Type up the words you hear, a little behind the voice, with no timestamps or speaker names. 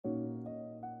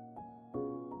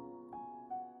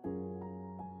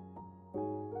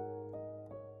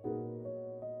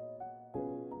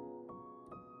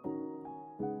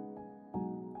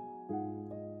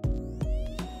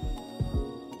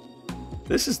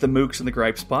This is the Mookse and the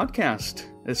Gripes podcast.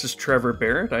 This is Trevor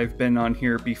Barrett. I've been on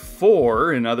here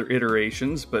before in other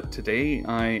iterations, but today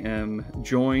I am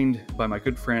joined by my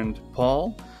good friend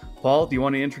Paul. Paul, do you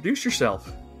want to introduce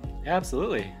yourself?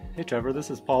 Absolutely. Hey Trevor, this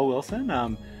is Paul Wilson.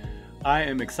 I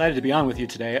am excited to be on with you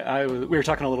today. We were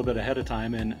talking a little bit ahead of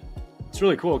time, and it's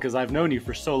really cool because I've known you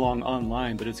for so long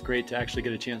online, but it's great to actually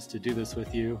get a chance to do this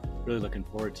with you. Really looking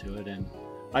forward to it. And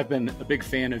I've been a big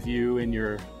fan of you and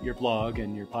your blog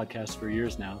and your podcast for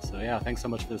years now. So yeah, thanks so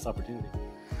much for this opportunity.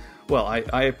 Well,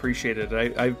 I appreciate it.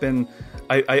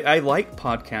 I like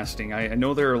podcasting. I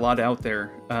know there are a lot out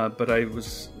there, but I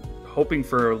was hoping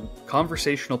for a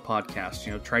conversational podcast.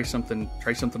 You know, try something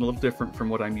a little different from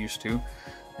what I'm used to.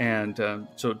 And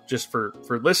so just for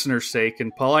listeners' sake,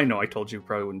 and Paul, I know I told you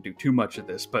probably wouldn't do too much of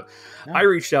this, but no. I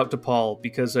reached out to Paul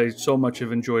because I so much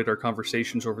have enjoyed our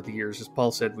conversations over the years. As Paul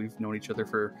said, we've known each other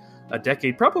for a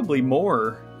decade, probably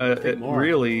more,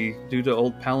 really, due to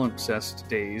old palimpsest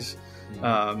days.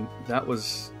 That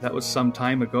was some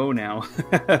time ago now.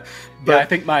 But yeah, I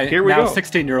think my now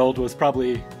 16-year-old was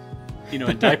probably,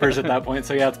 in diapers at that point.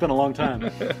 So yeah, it's been a long time.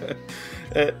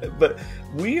 But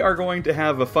we are going to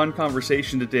have a fun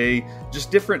conversation today,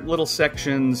 just different little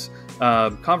sections,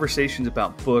 conversations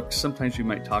about books. Sometimes we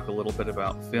might talk a little bit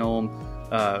about film.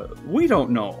 We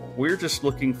don't know. We're just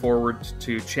looking forward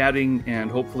to chatting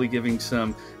and hopefully giving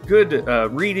some good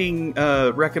reading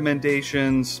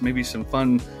recommendations, maybe some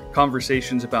fun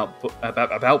conversations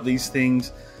about these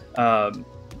things.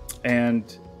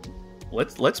 And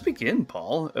let's begin,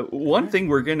 Paul. One thing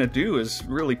we're going to do is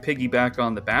really piggyback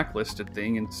on the backlisted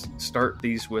thing and start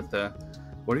these with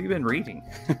what have you been reading?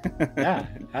 Yeah,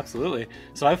 absolutely.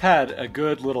 So I've had a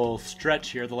good little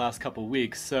stretch here the last couple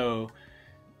weeks. So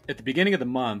at the beginning of the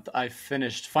month, I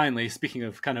finished finally, speaking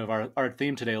of kind of our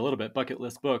theme today a little bit, bucket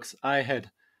list books, I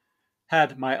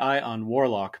had my eye on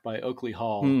Warlock by Oakley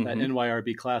Hall, that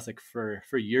NYRB classic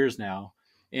for years now.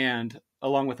 And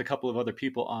along with a couple of other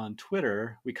people on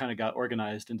Twitter, we kind of got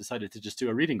organized and decided to just do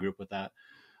a reading group with that.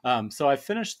 So I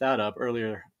finished that up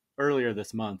earlier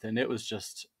this month, and it was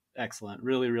just excellent.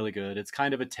 Really, really good. It's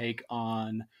kind of a take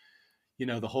on,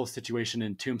 the whole situation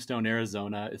in Tombstone,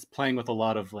 Arizona. It's playing with a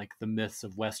lot of like the myths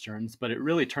of Westerns, but it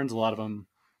really turns a lot of them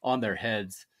on their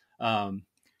heads. So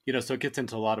it gets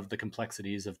into a lot of the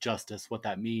complexities of justice, what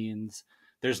that means.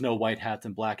 There's no white hats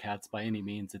and black hats by any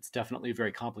means. It's definitely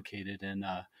very complicated. And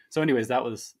so anyways, that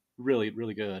was really,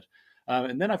 really good.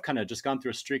 And then I've kind of just gone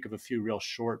through a streak of a few real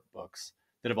short books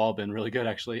that have all been really good,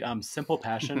 actually. Simple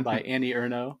Passion by Annie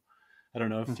Ernaux. I don't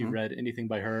know if you've read anything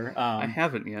by her. I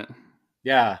haven't yet.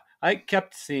 Yeah, I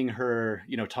kept seeing her,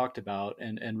 talked about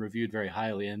and reviewed very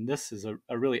highly. And this is a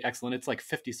really excellent, it's like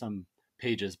 50 some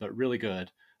pages, but really good,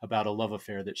 about a love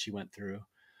affair that she went through.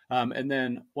 And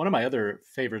then one of my other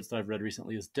favorites that I've read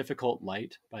recently is Difficult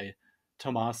Light by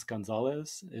Tomas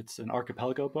Gonzalez. It's an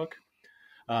archipelago book.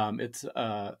 It's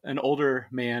an older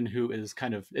man who is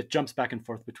it jumps back and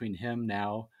forth between him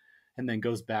now and then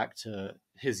goes back to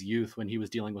his youth when he was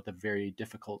dealing with a very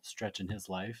difficult stretch in his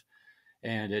life.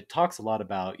 And it talks a lot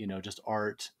about, just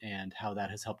art and how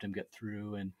that has helped him get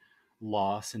through, and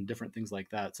loss and different things like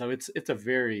that. So it's a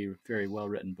very, very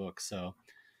well-written book. So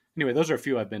anyway, those are a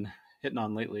few I've been hitting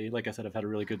on lately. Like I said, I've had a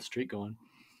really good streak going.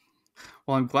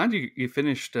 Well, I'm glad you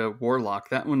finished Warlock.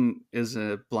 That one is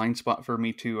a blind spot for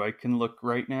me too. I can look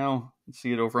right now and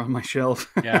see it over on my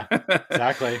shelf. Yeah,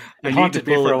 exactly. I need to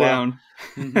pull it down.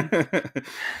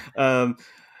 How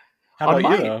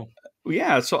about you though?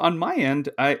 Yeah, so on my end,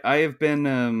 I have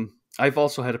been. I've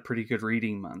also had a pretty good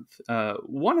reading month.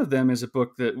 One of them is a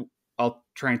book that I'll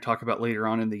try and talk about later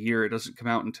on in the year. It doesn't come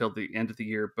out until the end of the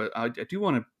year, but I do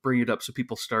want to bring it up so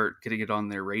people start getting it on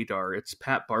their radar. It's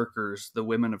Pat Barker's The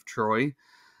Women of Troy.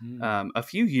 A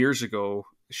few years ago,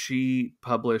 she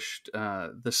published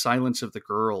The Silence of the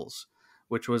Girls,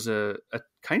 which was a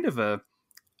kind of a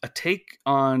take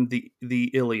on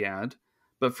the Iliad,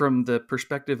 but from the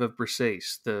perspective of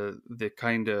Briseis, the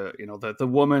kind of, the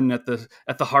woman at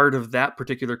the heart of that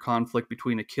particular conflict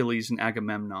between Achilles and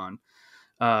Agamemnon.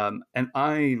 And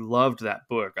I loved that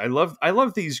book. I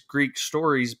love these Greek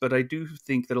stories, but I do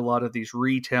think that a lot of these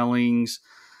retellings,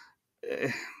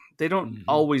 they don't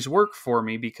always work for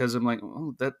me, because I'm like,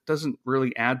 oh, that doesn't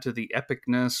really add to the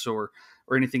epicness or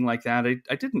anything like that.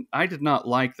 I did not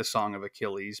like the Song of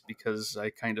Achilles, because I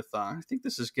kind of thought, I think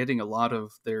this is getting a lot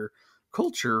of their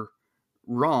culture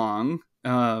wrong.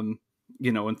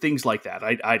 And things like that.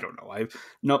 I don't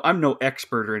know. I'm no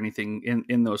expert or anything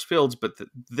in those fields, but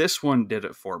this one did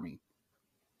it for me.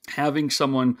 Having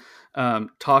someone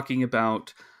talking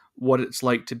about what it's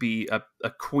like to be a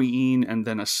queen and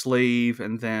then a slave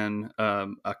and then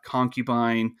a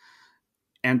concubine,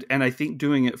 and I think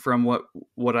doing it from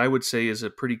what I would say is a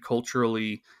pretty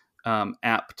culturally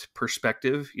apt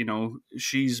perspective. You know,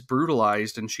 she's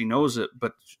brutalized and she knows it,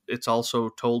 but it's also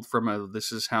told from a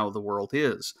this is how the world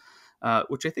is,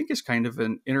 which I think is kind of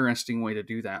an interesting way to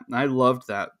do that. And I loved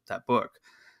that book.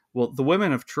 Well, The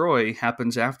Women of Troy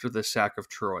happens after the sack of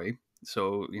Troy.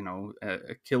 So, you know,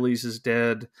 Achilles is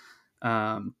dead,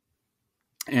 um,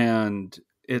 and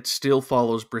it still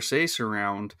follows Briseis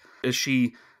around as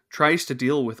she tries to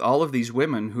deal with all of these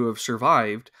women who have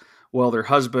survived while their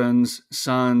husbands,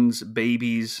 sons,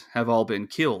 babies have all been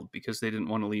killed because they didn't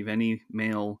want to leave any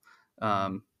male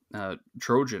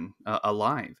Trojan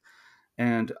alive.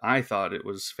 And I thought it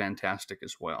was fantastic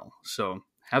as well. So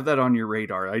have that on your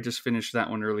radar. I just finished that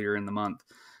one earlier in the month.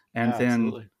 And Yeah, then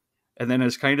absolutely.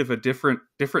 as kind of a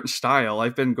different style,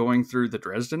 I've been going through the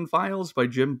Dresden Files by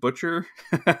Jim Butcher.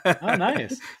 Oh,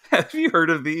 nice. Have you heard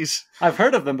of these? I've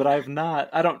heard of them, but I've not.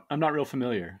 I'm not real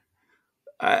familiar.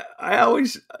 I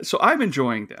always, so I'm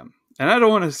enjoying them, and I don't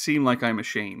want to seem like I'm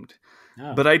ashamed,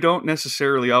 Oh, but I don't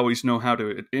necessarily always know how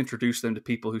to introduce them to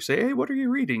people who say, "Hey, what are you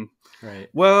reading?" right.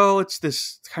 Well, it's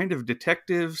this kind of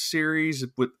detective series,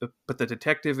 but the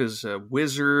detective is a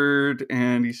wizard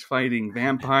and he's fighting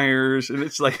vampires, and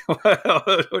it's like, what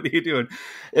are you doing?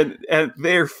 And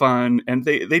they're fun, and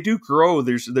they do grow.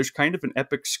 There's kind of an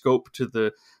epic scope to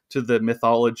the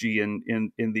mythology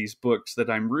in these books that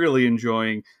I'm really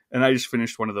enjoying. And I just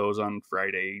finished one of those on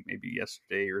Friday, maybe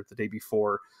yesterday or the day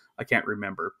before. I can't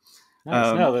remember.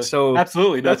 Nice. No, So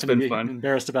absolutely that's nothing to been be fun.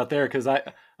 embarrassed about there because I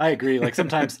agree. Like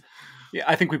sometimes, yeah,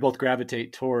 I think we both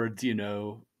gravitate towards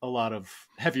a lot of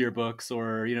heavier books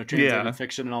or translated Yeah.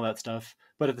 fiction and all that stuff.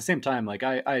 But at the same time, like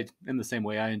I in the same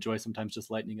way, I enjoy sometimes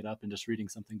just lightening it up and just reading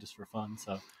something just for fun.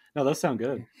 So no, those sound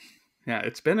good. Yeah,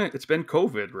 it's been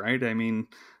COVID, right? I mean,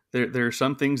 there are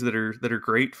some things that are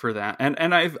great for that,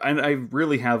 and I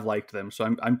really have liked them.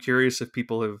 So I'm curious if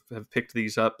people have picked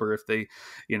these up or if they,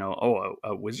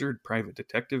 a wizard private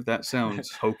detective, that sounds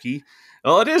hokey.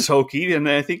 Well, it is hokey, and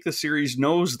I think the series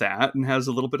knows that and has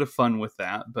a little bit of fun with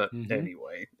that. But Mm-hmm.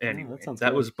 anyway, Oh, that sounds that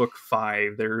good. was book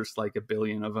 5. There's like a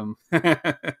billion of them.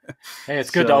 Hey, it's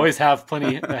good to So always have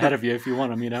plenty ahead of you if you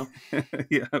want them.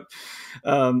 yeah.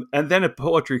 And then a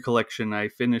poetry collection. I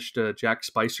finished Jack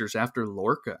Spicer's After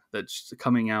Lorca that's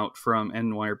coming out from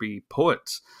NYRB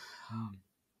Poets. Mm.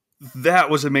 That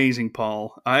was amazing,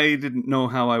 Paul. I didn't know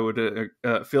how I would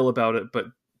feel about it, but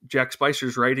Jack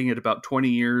Spicer's writing it about 20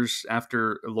 years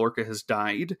after Lorca has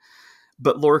died.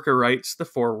 But Lorca writes the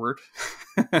foreword,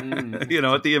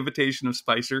 Mm. at the invitation of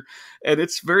Spicer. And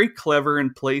it's very clever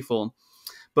and playful.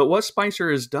 But what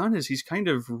Spicer has done is he's kind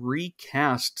of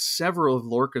recast several of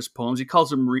Lorca's poems. He calls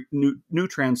them new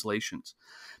translations,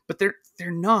 but they're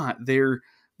not. They're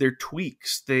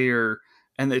tweaks.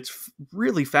 And it's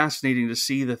really fascinating to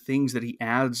see the things that he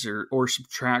adds or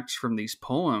subtracts from these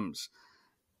poems.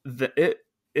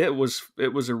 It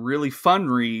was a really fun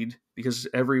read because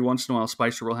every once in a while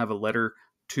Spicer will have a letter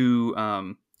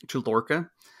to Lorca,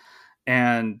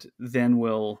 and then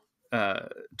we'll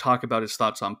talk about his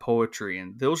thoughts on poetry,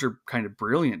 and those are kind of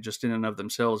brilliant just in and of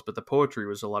themselves. But the poetry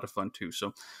was a lot of fun too.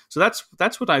 So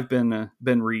that's what I've been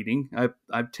reading.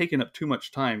 I've taken up too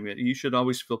much time. You should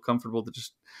always feel comfortable to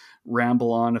just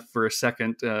ramble on for a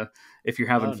second if you're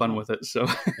having Oh fun no. with it. So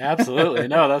Absolutely.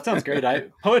 No, that sounds great.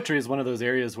 Poetry is one of those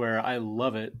areas where I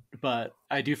love it, but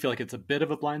I do feel like it's a bit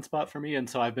of a blind spot for me. And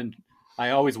so I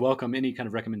always welcome any kind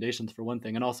of recommendations for one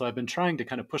thing. And also I've been trying to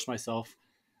kind of push myself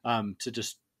to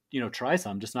just, try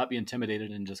some, just not be intimidated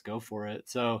and just go for it.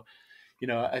 So,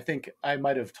 I think I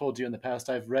might have told you in the past,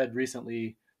 I've read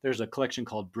recently, there's a collection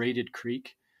called Braided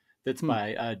Creek that's hmm.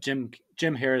 by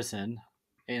Jim Harrison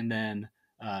and then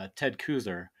Ted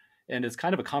Kuzer, and it's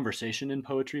kind of a conversation in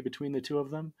poetry between the two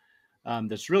of them.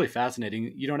 That's really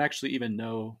fascinating. You don't actually even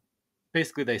know.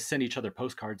 Basically, they send each other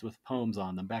postcards with poems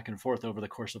on them back and forth over the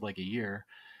course of like a year,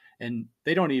 and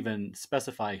they don't even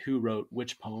specify who wrote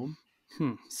which poem.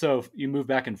 Hmm. So you move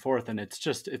back and forth, and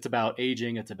it's about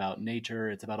aging, it's about nature,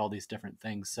 it's about all these different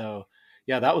things. So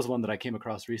yeah, that was one that I came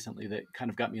across recently that kind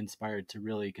of got me inspired to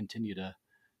really continue to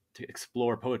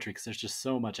explore poetry because there's just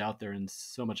so much out there and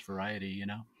so much variety.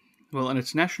 Well, and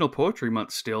it's National Poetry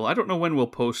Month still. I don't know when we'll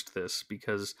post this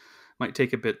because it might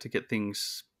take a bit to get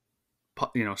things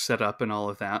set up and all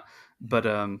of that. But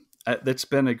that's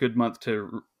been a good month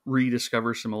to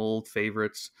rediscover some old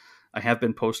favorites. I have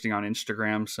been posting on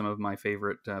Instagram some of my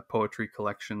favorite poetry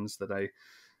collections that I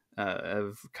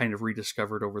have kind of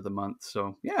rediscovered over the month.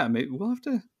 So yeah, maybe we'll have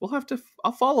to.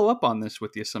 I'll follow up on this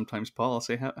with you sometimes, Paul. I'll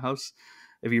say, how's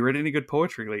have you read any good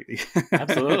poetry lately?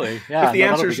 Absolutely. If Yeah, the no,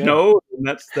 that'll answer be is good. no,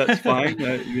 then that's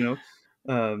fine.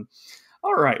 Um,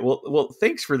 All right. Well,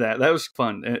 thanks for that. That was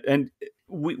fun. And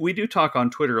we do talk on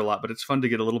Twitter a lot, but it's fun to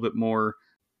get a little bit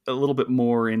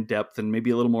more in depth and maybe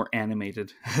a little more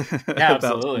animated Yeah, about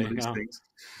some of absolutely. these No, things.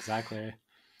 exactly.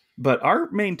 But our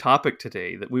main topic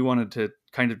today that we wanted to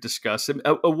kind of discuss,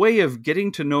 a way of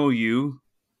getting to know you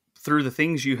through the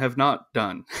things you have not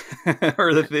done,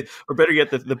 or better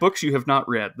yet, the books you have not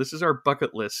read. This is our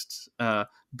bucket list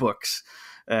books.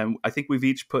 I think we've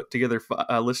each put together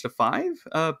a list of five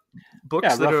Yeah,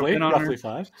 books that have been roughly, on our. roughly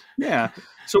five. Yeah.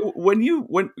 So when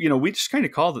we just kind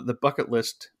of called it the bucket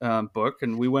list book,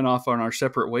 and we went off on our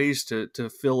separate ways to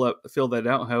fill that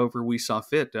out however we saw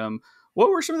fit. What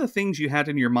were some of the things you had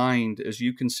in your mind as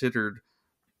you considered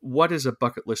what is a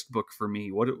bucket list book for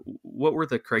me? What were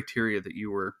the criteria that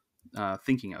you were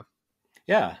thinking of?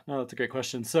 Yeah, no, that's a great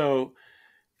question. So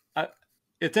I,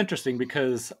 it's interesting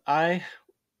because I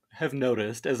have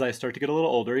noticed as I start to get a little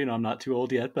older, I'm not too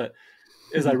old yet, but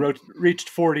as I reached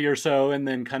 40 or so and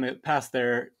then kind of past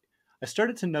there, I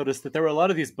started to notice that there were a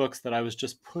lot of these books that I was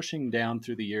just pushing down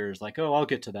through the years, like, oh, I'll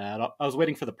get to that. I was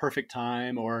waiting for the perfect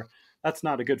time, or that's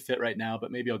not a good fit right now,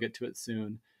 but maybe I'll get to it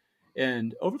soon.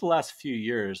 And over the last few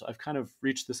years, I've kind of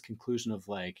reached this conclusion of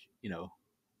like,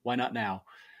 why not now?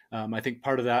 I think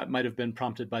part of that might have been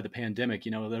prompted by the pandemic.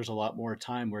 There's a lot more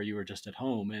time where you were just at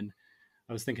home. And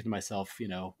I was thinking to myself,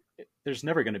 there's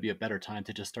never going to be a better time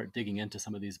to just start digging into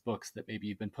some of these books that maybe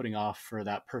you've been putting off for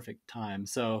that perfect time.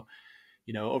 So,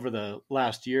 over the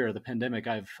last year, the pandemic,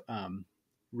 I've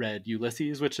read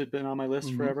Ulysses, which had been on my list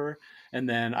Mm-hmm. forever. And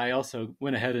then I also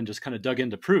went ahead and just kind of dug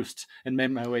into Proust and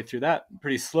made my way through that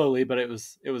pretty slowly, but it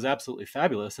was absolutely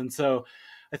fabulous. And so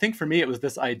I think for me, it was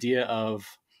this idea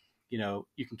of,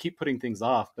 you can keep putting things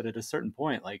off, but at a certain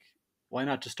point, like, why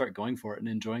not just start going for it and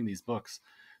enjoying these books?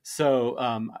 So,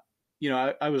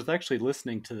 I was actually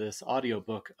listening to this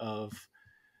audiobook of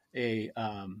a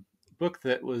book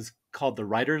that was called The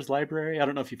Writer's Library. I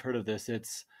don't know if you've heard of this.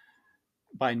 It's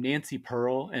by Nancy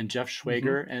Pearl and Jeff Mm-hmm.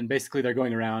 Schwager. And basically, they're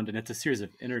going around and it's a series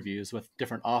of interviews with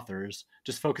different authors,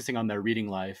 just focusing on their reading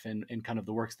life and kind of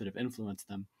the works that have influenced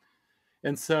them.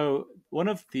 And so, one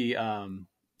of the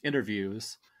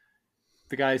interviews,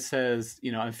 the guy says,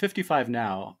 I'm 55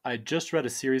 now. I just read a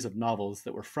series of novels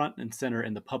that were front and center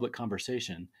in the public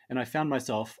conversation, and I found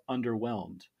myself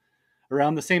underwhelmed.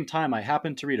 Around the same time, I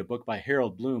happened to read a book by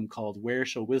Harold Bloom called Where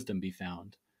Shall Wisdom Be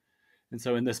Found? And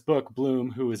so in this book,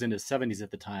 Bloom, who was in his 70s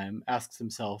at the time, asks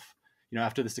himself,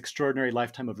 after this extraordinary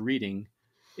lifetime of reading,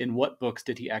 in what books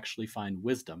did he actually find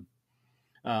wisdom?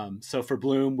 So for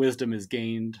Bloom, wisdom is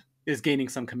gaining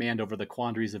some command over the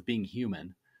quandaries of being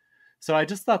human. So I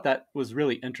just thought that was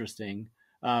really interesting.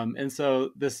 And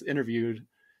so this interviewed,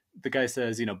 the guy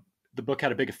says, the book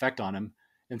had a big effect on him.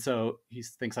 And so he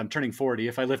thinks, I'm turning 40.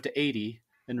 If I live to 80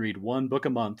 and read one book a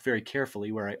month very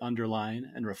carefully, where I underline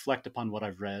and reflect upon what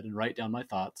I've read and write down my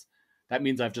thoughts, that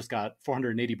means I've just got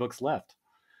 480 books left.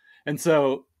 And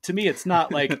so to me, it's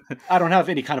not like I don't have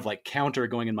any kind of like counter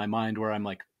going in my mind where I'm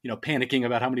like, panicking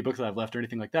about how many books I have left or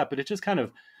anything like that. But it just kind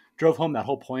of drove home that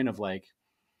whole point of like,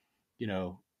 you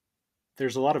know,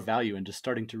 there's a lot of value in just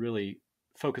starting to really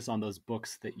focus on those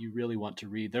books that you really want to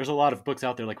read. There's a lot of books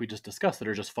out there, like we just discussed, that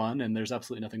are just fun, and there's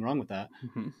absolutely nothing wrong with that.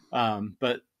 Mm-hmm.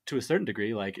 But to a certain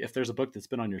degree, like if there's a book that's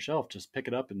been on your shelf, just pick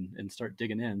it up and start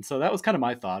digging in. So that was kind of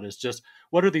my thought, is just,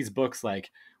 what are these books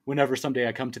like whenever someday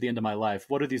I come to the end of my life?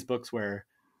 What are these books where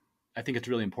I think it's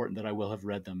really important that I will have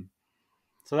read them?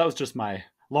 So that was just my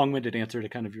long-winded answer to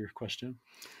kind of your question.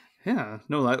 Yeah,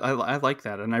 no, I like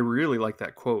that, and I really like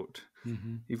that quote.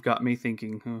 Mm-hmm. You've got me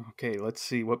thinking. Oh, okay, let's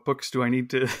see, what books do I need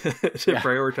to to Yeah.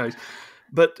 prioritize?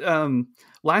 But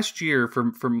last year,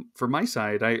 from my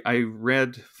side, I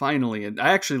read finally, and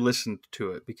I actually listened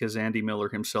to it because Andy Miller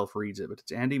himself reads it. But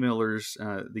it's Andy Miller's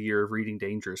 "The Year of Reading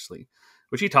Dangerously,"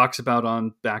 which he talks about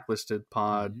on Backlisted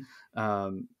Pod.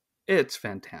 Mm-hmm. It's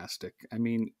fantastic. I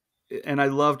mean, and I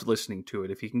loved listening to it.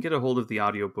 If you can get a hold of the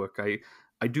audiobook,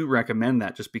 I do recommend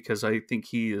that, just because I think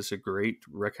he is a great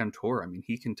raconteur. I mean,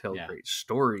 he can tell Yeah. great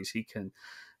stories.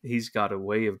 He's got a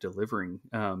way of delivering.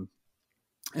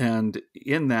 And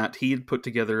in that, he had put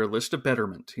together a list of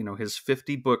betterment, his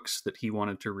 50 books that he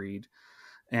wanted to read,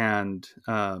 and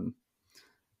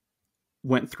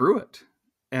went through it.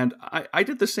 And I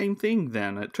did the same thing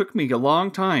then. It took me a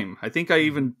long time. I think I Mm-hmm.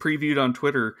 even previewed on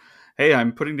Twitter, hey,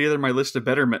 I'm putting together my list of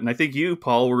betterment. And I think you,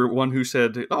 Paul, were one who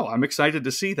said, oh, I'm excited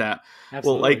to see that. Well,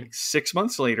 Absolutely. like 6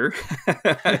 months later,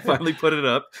 I finally put it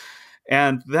up.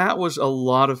 And that was a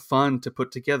lot of fun to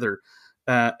put together.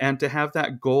 And to have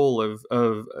that goal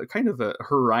of kind of a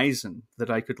horizon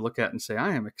that I could look at and say,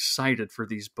 I am excited for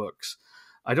these books.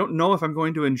 I don't know if I'm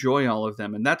going to enjoy all of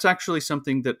them. And that's actually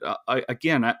something that,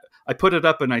 I put it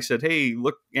up and I said, "Hey,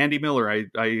 look, Andy Miller,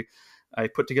 I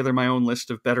put together my own list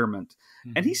of betterment."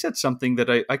 And he Mm-hmm. said something that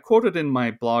I quoted in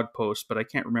my blog post, but I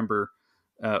can't remember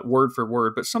word for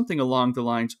word, but something along the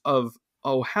lines of,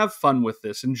 "Oh, have fun with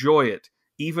this, enjoy it,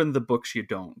 even the books you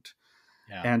don't."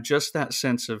 Yeah. And just that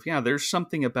sense of, yeah, there's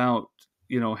something about,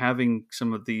 having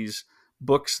some of these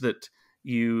books that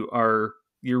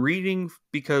you're reading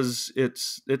because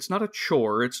it's not a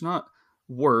chore, it's not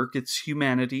work, it's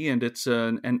humanity, and it's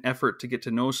an effort to get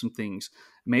to know some things.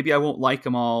 Maybe I won't like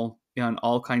them all on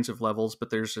all kinds of levels, but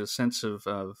there's a sense of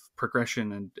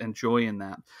progression and joy in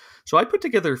that. So I put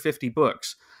together 50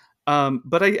 books.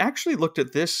 But I actually looked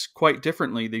at this quite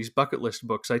differently, these bucket list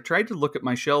books. I tried to look at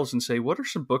my shelves and say, what are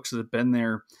some books that have been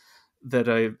there that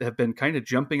I have been kind of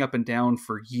jumping up and down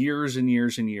for years and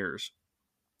years and years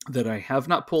that I have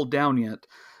not pulled down yet?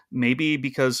 Maybe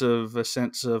because of a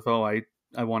sense of, oh, I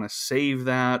want to save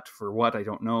that for what I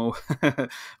don't know,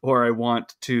 or I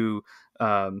want to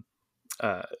um,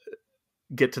 uh,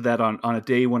 get to that on a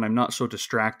day when I'm not so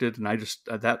distracted, and I just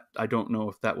that I don't know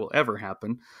if that will ever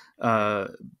happen. Right.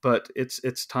 But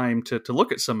it's time to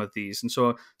look at some of these, and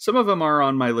so some of them are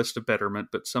on my list of betterment,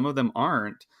 but some of them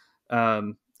aren't.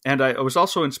 And I was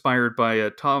also inspired by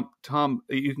Tom.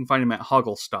 You can find him at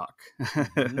Hogglestock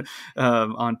Mm-hmm.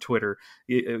 on Twitter.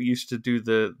 He used to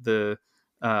do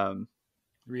um,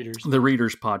 Readers. the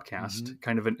Readers podcast, Mm-hmm.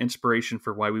 kind of an inspiration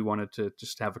for why we wanted to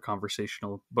just have a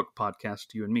conversational book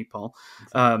podcast, you and me, Paul.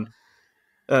 Um,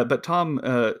 Exactly. but Tom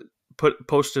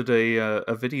posted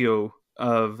a video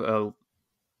of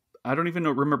I don't even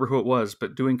remember who it was,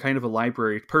 but doing kind of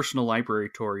a personal library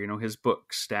tour. His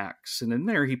book stacks, and in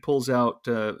there he pulls out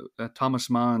Thomas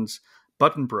Mann's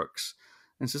Buttonbrooks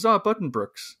and says, "Oh,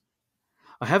 Buttonbrooks,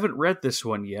 I haven't read this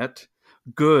one yet.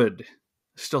 Good.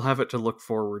 Still have it to look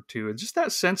forward to." And just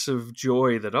that sense of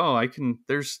joy that, oh, I can,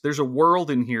 there's a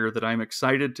world in here that I'm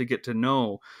excited to get to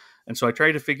know. And so I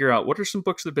try to figure out what are some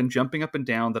books that have been jumping up and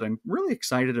down that I'm really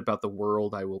excited about the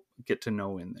world I will get to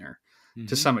know in there, to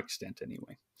Mm-hmm. some extent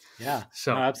anyway. Yeah, no,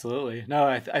 So, absolutely. No,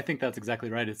 I think that's exactly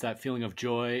right. It's that feeling of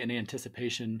joy and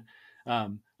anticipation.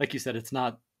 Like you said, it's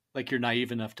not like you're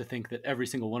naive enough to think that every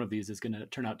single one of these is going to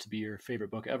turn out to be your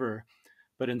favorite book ever.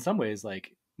 But in some ways,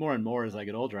 like more and more as I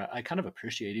get older, I kind of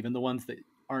appreciate even the ones that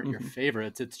aren't your mhm,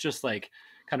 favorites. It's just like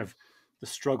kind of the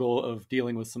struggle of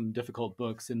dealing with some difficult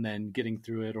books and then getting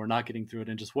through it or not getting through it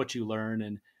and just what you learn.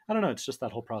 And I don't know, it's just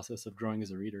that whole process of growing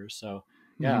as a reader. So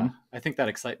yeah, mhm. I think that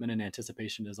excitement and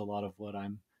anticipation is a lot of what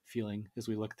I'm feeling as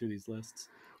we look through these lists.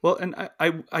 Well, and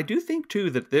I do think too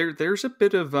that there's a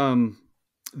bit of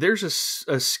there's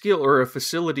a skill or a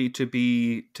facility to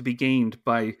be gained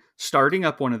by starting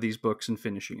up one of these books and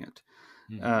finishing it.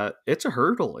 Mm-hmm. It's a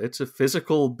hurdle. It's a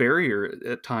physical barrier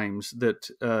at times that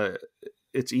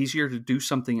it's easier to do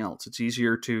something else. It's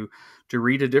easier to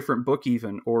read a different book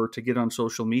even, or to get on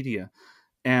social media.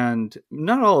 And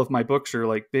not all of my books are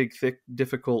like big, thick,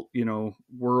 difficult,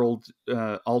 world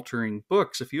altering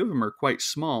books. A few of them are quite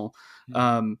small. Mm-hmm.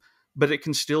 Um, but it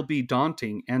can still be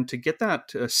daunting. And to get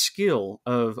that skill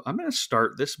of, I'm going to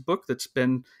start this book that's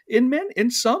been in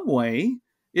some way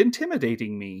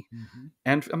intimidating me, Mm-hmm.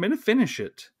 and I'm going to finish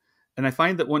it. And I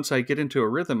find that once I get into a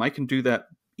rhythm, I can do that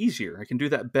easier. I can do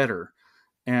that better.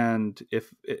 And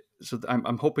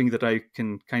I'm hoping that I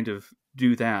can kind of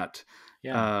do that.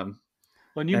 Yeah. Um,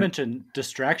 When you and mentioned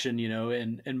distraction,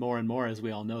 and more, as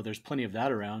we all know, there's plenty of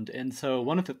that around. And so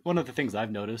one of the things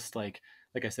I've noticed, like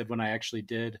I said, when I actually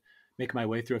did make my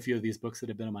way through a few of these books that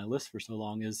have been on my list for so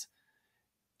long, is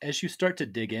as you start to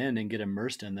dig in and get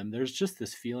immersed in them, there's just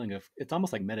this feeling of it's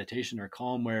almost like meditation or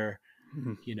calm where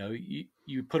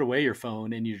you put away your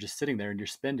phone and you're just sitting there and you're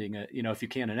spending if you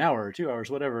can an hour or 2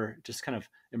 hours, whatever, just kind of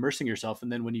immersing yourself.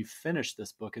 And then when you finish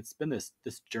this book, it's been this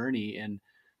journey, and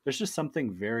there's just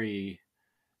something very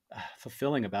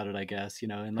fulfilling about it, I guess.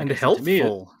 And like and I said, to me,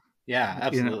 healthful. yeah,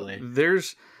 absolutely.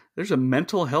 There's a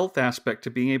mental health aspect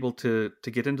to being able to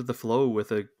get into the flow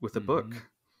with a Hmm. book.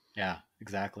 Yeah,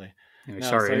 exactly. Anyway, No,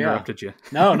 sorry so I yeah, interrupted you.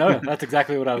 no, that's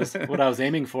exactly what I was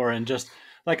aiming for. And just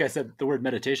like I said, the word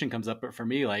meditation comes up, but for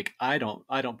me, like I don't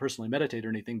personally meditate or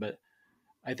anything, but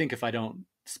I think if I don't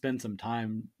spend some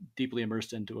time deeply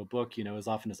immersed into a book, as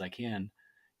often as I can,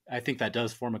 I think that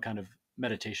does form a kind of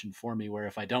meditation for me. Where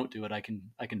if I don't do it, I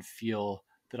can feel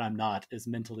that I'm not as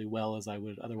mentally well as I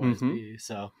would otherwise Hmm. be.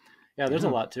 So, yeah, there's a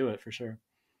Yeah, lot to it for sure.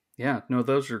 yeah. No,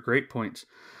 those are great points.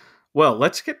 Well,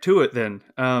 let's get to it then.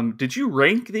 Did you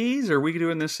rank these? Or are we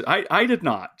doing this? I did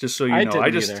not. Just so you I know, I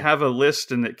didn't just either. have a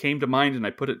list and it came to mind and I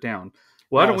put it down.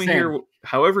 Why No, don't we same. hear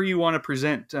however you want to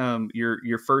present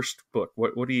your first book?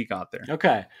 What do you got there?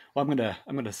 Okay. Well,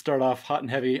 I'm gonna start off hot and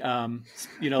heavy.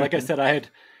 Like I said, I had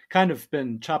kind of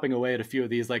been chopping away at a few of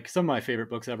these, like some of my favorite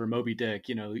books ever, Moby Dick,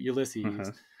 Ulysses,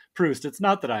 Uh-huh. Proust. It's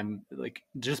not that I'm like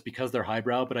just because they're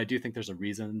highbrow, but I do think there's a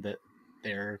reason that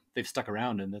they've stuck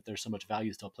around and that there's so much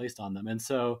value still placed on them. And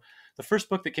so the first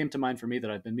book that came to mind for me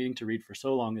that I've been meaning to read for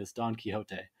so long is Don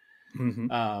Quixote.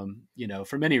 Mm-hmm.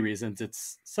 For many reasons,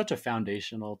 it's such a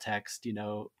foundational text.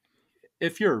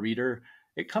 If you're a reader,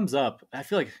 it comes up. I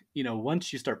feel like,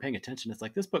 once you start paying attention, it's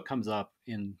like this book comes up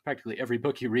in practically every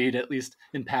book you read, at least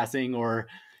in passing or,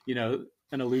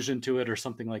 an allusion to it or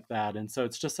something like that. And so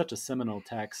it's just such a seminal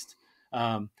text.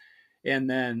 Um, and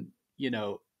then,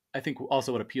 I think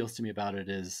also what appeals to me about it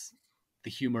is the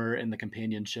humor and the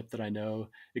companionship that I know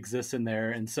exists in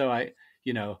there. And so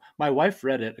my wife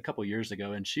read it a couple years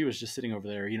ago and she was just sitting over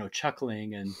there,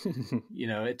 chuckling, and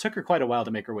it took her quite a while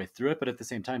to make her way through it, but at the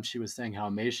same time she was saying how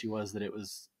amazed she was that it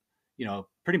was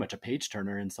pretty much a page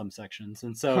turner in some sections.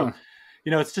 And so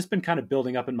Huh. it's just been kind of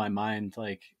building up in my mind,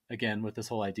 like, again, with this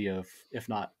whole idea of if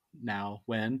not now,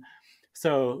 when.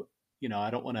 So I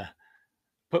don't want to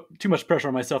put too much pressure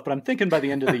on myself, but I'm thinking by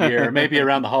the end of the year, maybe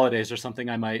around the holidays or something,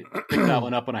 I might pick that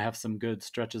one up when I have some good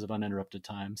stretches of uninterrupted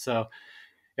time. So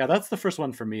yeah, that's the first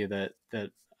one for me that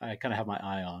I kind of have my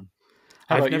eye on.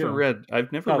 How about you?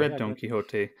 I've never Oh read yeah, Don good.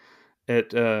 Quixote.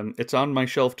 It's on my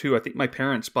shelf too. I think my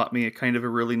parents bought me a kind of a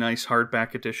really nice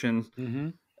hardback edition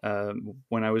Mm-hmm.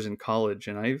 when I was in college,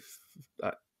 and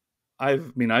I-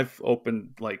 I've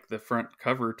opened like the front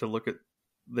cover to look at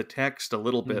the text a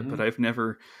little bit, Mm-hmm. but I've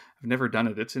never done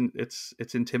it.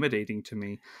 It's intimidating to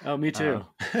me. Oh, me Uh, too.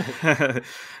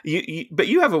 but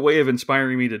you have a way of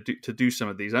inspiring me to do some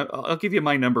of these. I'll give you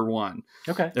my number one.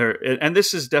 Okay. There, and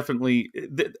this is definitely,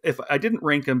 if I didn't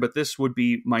rank them, but this would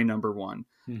be my number one.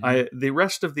 Mm-hmm. The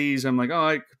rest of these, I'm like, oh,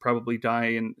 I could probably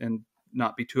die and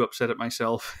not be too upset at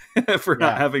myself for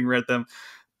not Yeah. having read them.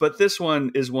 But this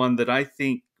one is one that I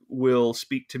think will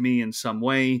speak to me in some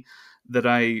way that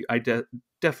I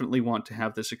definitely want to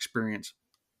have this experience.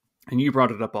 And you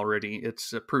brought it up already.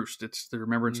 It's Proust. It's the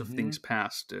remembrance of Mm-hmm. things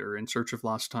past, or in search of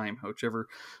lost time, whichever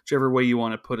way you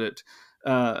want to put it.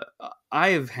 Uh, I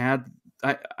have had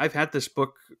I've had this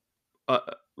book uh,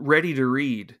 ready to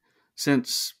read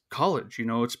since college.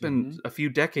 It's been Mm-hmm. a few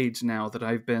decades now that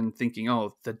I've been thinking,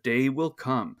 oh, the day will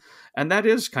come, and that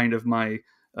is kind of my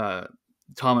uh,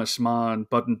 Thomas Mann,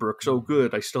 Buddenbrooks. Oh, Mm-hmm.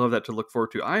 good, I still have that to look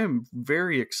forward to. I am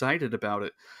very excited about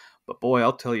it, but boy,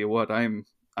 I'll tell you what, I'm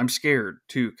scared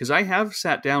too, because I have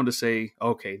sat down to say,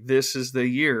 okay, this is the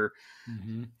year,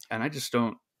 Mm-hmm. and I just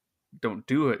don't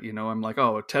do it. I'm like,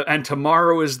 oh, and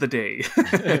tomorrow is the day.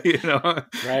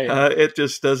 Right. It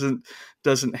just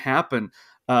doesn't happen.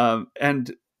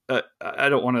 And I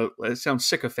don't want to, it sounds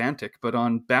sycophantic, but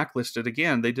on Backlisted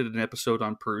again, they did an episode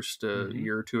on Proust a Mm-hmm.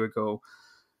 year or two ago,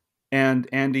 and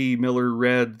Andy Miller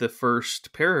read the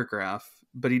first paragraph,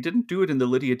 but he didn't do it in the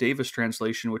Lydia Davis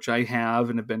translation, which I have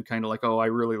and have been kind of like, oh, I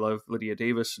really love Lydia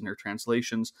Davis and her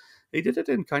translations. They did it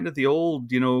in kind of the old,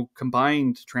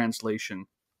 combined translation.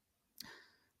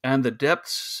 And the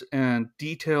depths and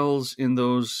details in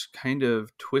those kind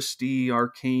of twisty,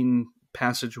 arcane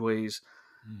passageways.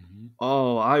 Mm-hmm.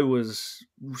 Oh, I was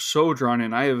so drawn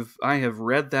in. I have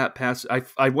read that passage.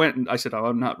 I went and I said, oh,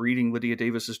 I'm not reading Lydia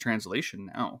Davis's translation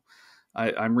now.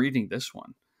 I'm reading this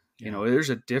one. Yeah. There's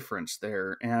a difference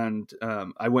there, and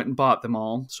I went and bought them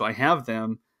all, so I have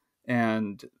them,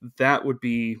 and that would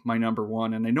be my number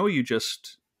one. And I know you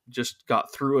just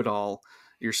got through it all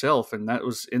yourself, and that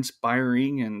was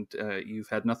inspiring, and you've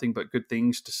had nothing but good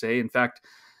things to say. In fact,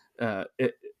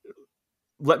 it,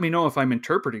 let me know if I'm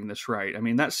interpreting this right. I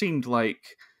mean, that seemed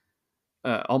like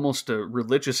almost a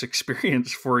religious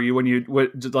experience for you when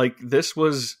like this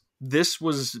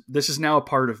is now a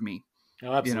part of me.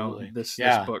 Oh, absolutely. This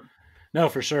Yeah. book. No,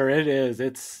 for sure it is.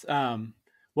 It's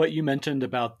what you mentioned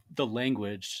about the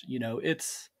language.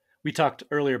 It's we talked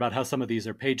earlier about how some of these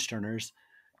are page turners.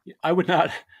 I would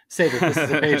not say that this is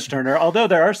a page turner, although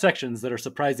there are sections that are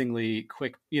surprisingly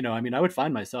quick. I mean, I would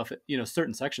find myself,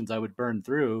 certain sections I would burn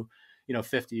through,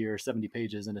 50 or 70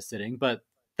 pages in a sitting. But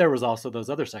there was also those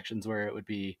other sections where it would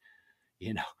be,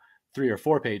 you know, 3 or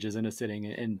 4 pages in a sitting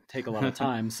and take a lot of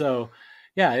time. So,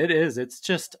 yeah, it is. It's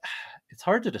just, it's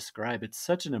hard to describe. It's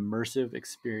such an immersive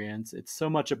experience. It's so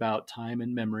much about time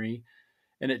and memory,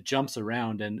 and it jumps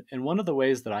around. And one of the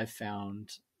ways that I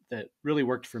found that really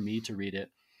worked for me to read it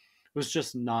was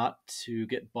just not to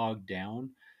get bogged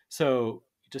down. So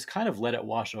just kind of let it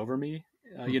wash over me.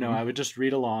 Hmm. I would just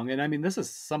read along. And I mean, this is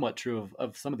somewhat true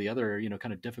of some of the other,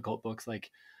 kind of difficult books like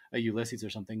a Ulysses or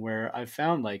something, where I've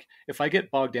found like if I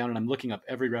get bogged down and I'm looking up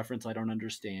every reference I don't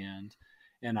understand,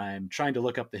 and I'm trying to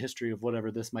look up the history of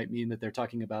whatever this might mean that they're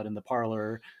talking about in the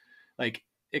parlor, like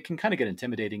it can kind of get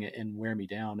intimidating and wear me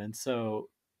down. And so,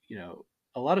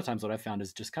 a lot of times what I found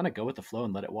is just kind of go with the flow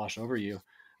and let it wash over you.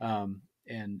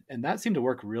 And that seemed to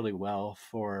work really well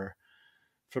for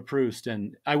Proust.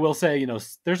 And I will say,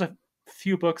 there's a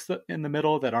few books in the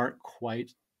middle that aren't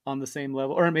quite on the same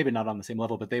level, or maybe not on the same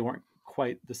level, but they weren't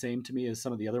quite the same to me as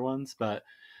some of the other ones. But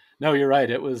no, you're right.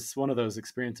 It was one of those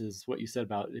experiences, what you said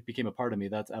about it became a part of me.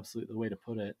 That's absolutely the way to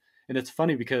put it. And it's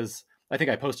funny because I think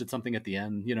I posted something at the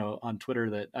end, on Twitter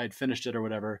that I'd finished it or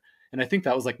whatever. And I think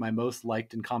that was like my most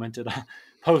liked and commented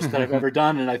post that I've ever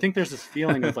done. And I think there's this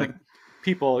feeling of like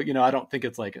people, I don't think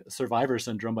it's like survivor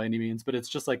syndrome by any means, but it's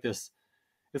just like this,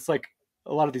 it's like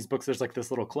a lot of these books, there's like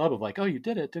this little club of like, oh, you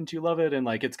did it. Didn't you love it? And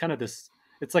like, it's kind of this,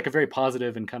 it's like a very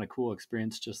positive and kind of cool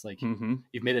experience. Just like Mm-hmm.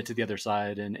 you've made it to the other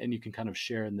side and you can kind of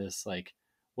share in this, like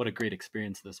what a great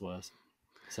experience this was.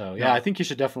 So yeah, No, I think you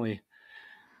should definitely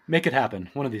make it happen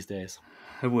one of these days.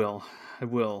 I will. I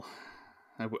will.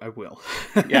 I will.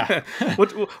 Yeah.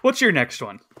 What's your next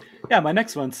one? Yeah, my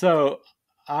next one. So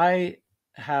I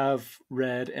have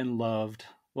read and loved,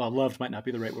 well, loved might not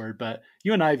be the right word, but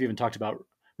you and I have even talked about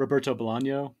Roberto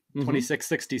Bolaño, Mm-hmm.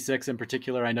 2666 in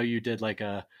particular. I know you did like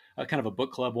a kind of a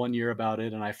book club one year about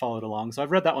it, and I followed along. So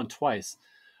I've read that one twice.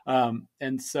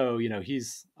 And so,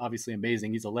 he's obviously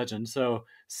amazing. He's a legend. So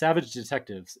Savage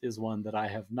Detectives is one that I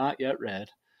have not yet read.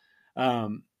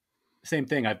 Same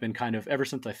thing. I've been kind of, ever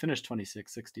since I finished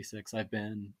 2666,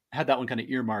 had that one kind of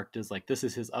earmarked as like, this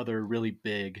is his other really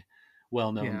big,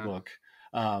 well-known Yeah. book.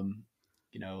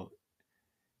 You know,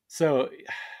 so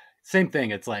same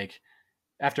thing. It's like,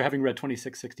 after having read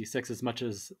 2666, as much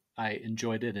as I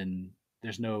enjoyed it, and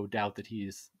there's no doubt that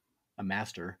he's a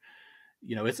master,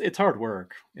 it's hard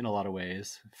work in a lot of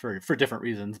ways for different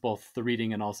reasons, both the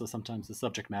reading and also sometimes the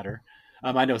subject matter.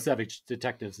 I know Savage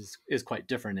Detectives is quite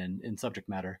different in subject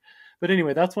matter, but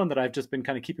anyway, that's one that I've just been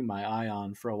kind of keeping my eye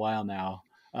on for a while now.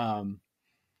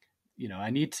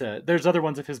 I need to, there's other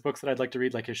ones of his books that I'd like to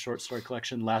read, like his short story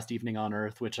collection, Last Evening on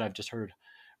Earth, which I've just heard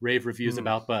rave reviews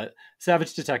about, but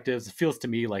Savage Detectives feels to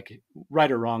me like,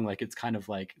 right or wrong, like it's kind of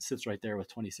like sits right there with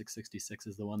 2666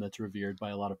 is the one that's revered by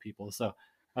a lot of people. So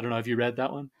I don't know. Have you read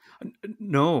that one?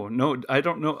 No, I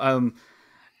don't know.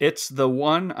 It's the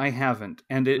one I haven't,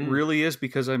 and it really is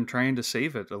because I'm trying to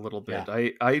save it a little bit. Yeah.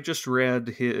 I just read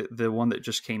the one that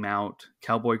just came out,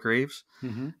 Cowboy Graves,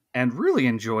 Mm-hmm. and really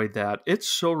enjoyed that. It's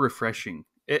so refreshing.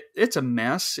 It's a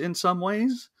mess in some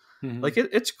ways. Mm-hmm. Like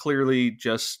it's clearly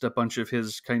just a bunch of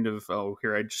his kind of, oh,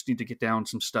 here, I just need to get down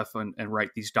some stuff and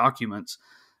write these documents.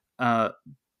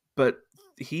 But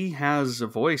he has a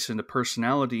voice and a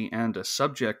personality and a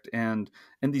subject and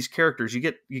these characters. You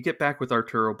get back with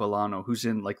Arturo Bolano, who's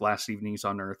in like Last Evenings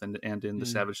on Earth and in the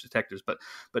Savage Detectives. But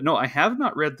no, I have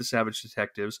not read the Savage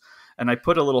Detectives, and I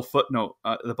put a little footnote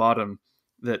at the bottom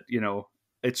that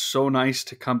it's so nice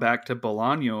to come back to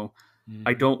Bolano.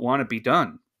 I don't want to be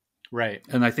done. Right.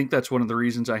 And I think that's one of the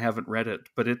reasons I haven't read it.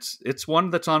 But it's one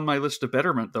that's on my list of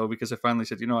betterment, though, because I finally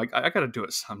said, I got to do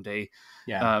it someday.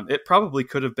 Yeah. It probably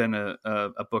could have been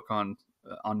a book on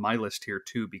my list here,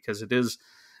 too, because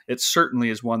it certainly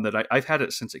is one that I've had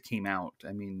it since it came out.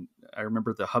 I mean, I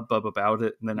remember the hubbub about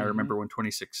it. And then I remember when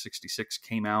 2666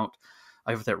 came out,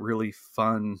 I have that really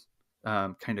fun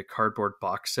kind of cardboard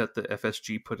box set that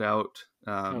FSG put out.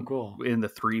 Cool. In the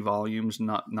 3 volumes,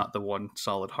 not the one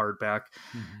solid hardback.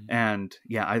 And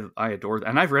yeah, I adore that.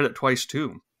 And I've read it twice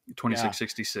too,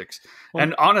 2666. Well,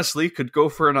 and honestly could go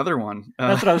for another one.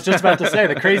 That's what I was just about to say.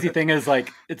 The crazy thing is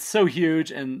like, it's so huge.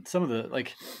 And some of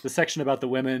the section about the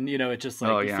women, it just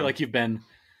like, you feel like you've been,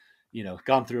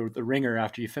 gone through the ringer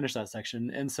after you finish that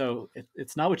section. And so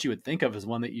it's not what you would think of as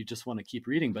one that you just want to keep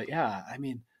reading. But yeah, I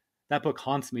mean, that book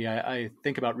haunts me. I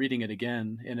think about reading it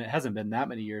again, and it hasn't been that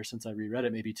many years since I reread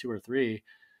it, maybe 2 or 3.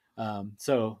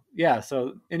 So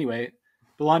anyway,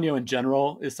 Bolaño in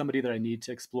general is somebody that I need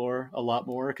to explore a lot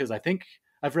more, because I think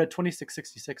I've read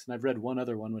 2666 and I've read one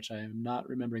other one, which I am not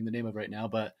remembering the name of right now,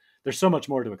 but there's so much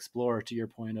more to explore, to your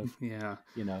point of,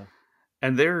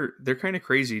 and they're kind of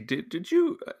crazy. Did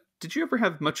you ever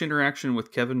have much interaction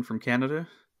with Kevin from Canada?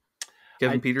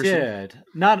 Kevin Peterson? Did.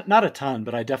 Not a ton,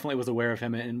 but I definitely was aware of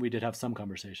him, and we did have some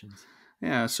conversations.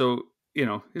 Yeah, so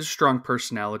his strong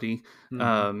personality,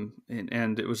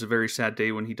 and it was a very sad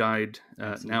day when he died.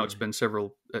 Now it's been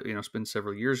several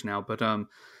years now,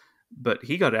 but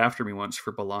he got after me once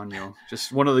for Bolaño.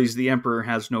 Just one of these, the Emperor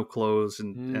has no clothes,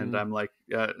 and I'm like,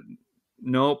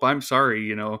 nope, I'm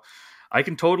sorry, I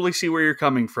can totally see where you're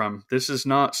coming from. This is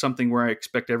not something where I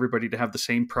expect everybody to have the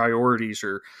same priorities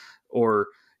or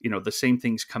the same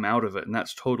things come out of it, and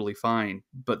that's totally fine.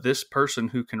 But this person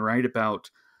who can write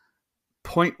about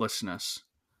pointlessness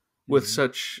with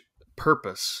such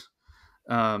purpose,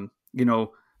 you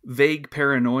know, vague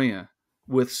paranoia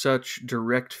with such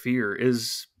direct fear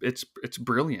it's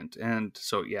brilliant. And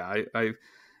so yeah, I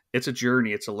it's a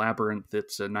journey, it's a labyrinth,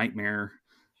 it's a nightmare,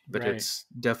 but Right. it's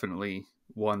definitely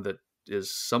one that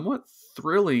is somewhat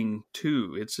thrilling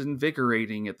too. It's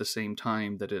invigorating at the same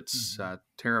time that it's Mhm.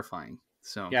 terrifying.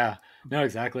 So Yeah, no,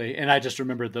 exactly. And I just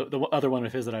remembered the other one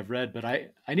of his that I've read, but I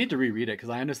need to reread it because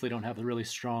I honestly don't have a really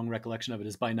strong recollection of it.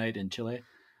 Is By Night in Chile.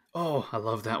 oh, I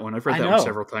love that one. I've read I that one know.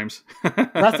 several times.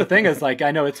 That's the thing is like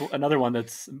I know it's another one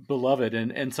that's beloved,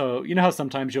 and so you know how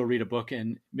sometimes you'll read a book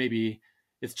and maybe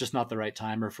it's just not the right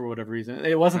time or for whatever reason.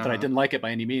 It wasn't that I uh, didn't like it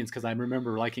by any means because I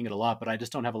remember liking it a lot, but I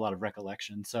just don't have a lot of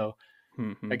recollection. So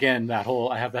mhm. again, that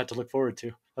whole I have that to look forward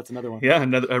to. That's another one. Yeah,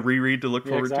 another a reread to look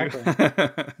Yeah, forward exactly.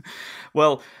 to.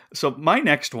 Well, so my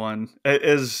next one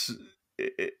is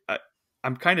I,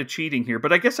 I'm kind of cheating here,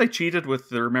 but I guess I cheated with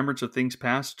the Remembrance of Things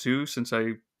Past too, since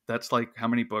I that's like how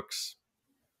many books?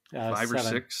 Five or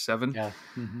Seven. six, seven. Yeah.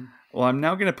 Hmm. Well, I'm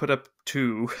now going to put up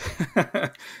two.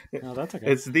 No, that's okay.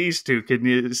 It's these two. Can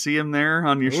you see them there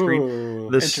on your screen? Ooh,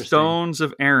 The interesting. Stones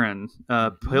of Aaron, Hmm.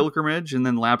 Pilgrimage, and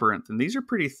then Labyrinth. And these are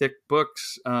pretty thick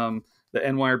books. The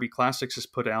NYRB Classics has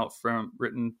put out from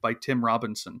written by Tim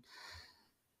Robinson.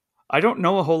 I don't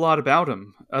know a whole lot about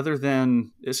him other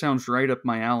than it sounds right up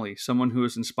my alley. Someone who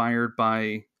is inspired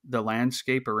by the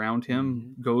landscape around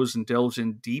him, Hmm. goes and delves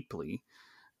in deeply,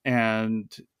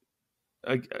 and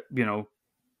uh, you know,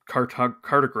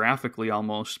 cartographically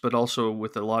almost, but also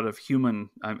with a lot of human,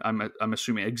 I'm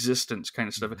assuming existence kind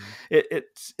of stuff. Hmm.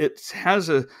 It has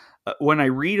a when I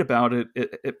read about it,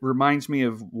 it reminds me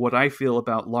of what I feel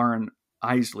about Lauren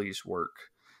Isley's work.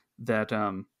 That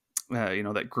you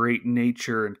know, that great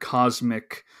nature and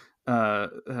cosmic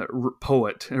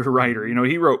poet writer. You Hmm. know,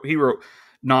 he wrote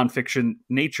nonfiction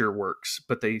nature works,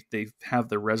 but they have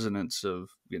the resonance of,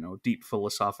 you know, deep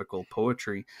philosophical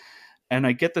poetry. And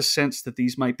I get the sense that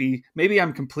these might be, maybe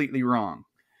I'm completely wrong,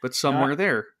 but No, somewhere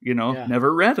there, you know, yeah.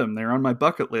 never read them. They're on my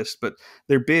bucket list, but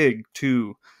they're big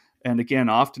too. And again,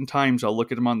 oftentimes I'll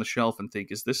look at them on the shelf and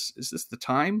think, is this the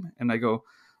time? And I go,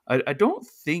 I don't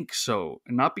think so.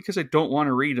 And not because I don't want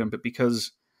to read them, but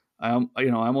because you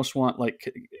know, I almost want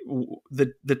like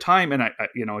the time. And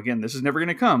you know, again, this is never going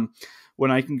to come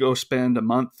when I can go spend a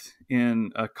month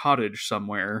in a cottage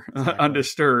somewhere Exactly.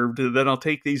 undisturbed. Then I'll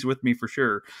take these with me for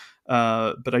sure.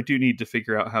 But I do need to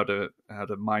figure out how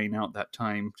to mine out that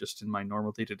time just in my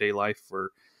normal day to day life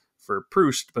for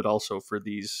Proust, but also for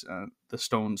these the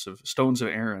Stones of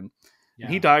Aaron. And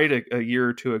he Yeah. died a year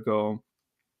or two ago,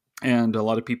 and a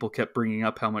lot of people kept bringing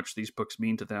up how much these books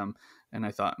mean to them. And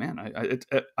I thought, man,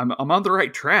 I'm on the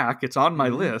right track. It's on my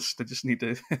Hmm. list. I just need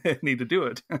to need to do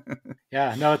it.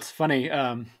 Yeah. No, it's funny.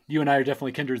 You and I are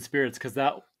definitely kindred spirits because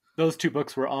that those two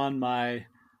books were on my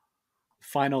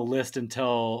final list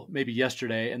until maybe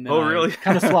yesterday, and then Oh, I really?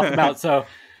 kind of swapped them out. So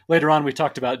later on, we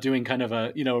talked about doing kind of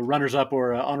a runners up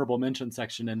or a honorable mention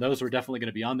section, and those were definitely going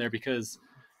to be on there because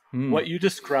Hmm. what you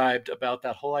described about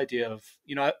that whole idea of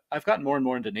I've gotten more and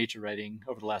more into nature writing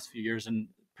over the last few years, and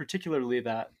particularly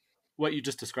that what you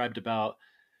just described about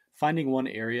finding one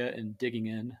area and digging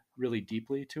in really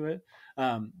deeply to it.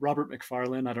 Robert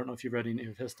McFarlane, I don't know if you've read any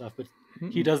of his stuff, but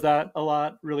he Mm-mm. does that a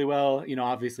lot really well.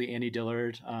 Obviously Annie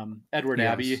Dillard, Edward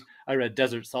Yes. Abbey. I read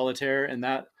Desert Solitaire, and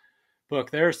that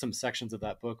book, there are some sections of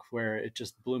that book where it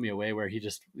just blew me away. Where he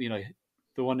just,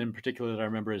 the one in particular that I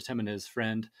remember is him and his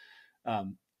friend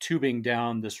tubing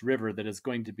down this river that is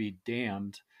going to be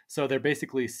dammed. So they're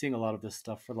basically seeing a lot of this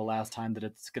stuff for the last time that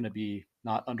it's going to be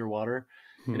not underwater.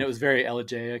 And Hmm. it was very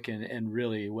elegiac and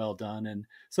really well done. And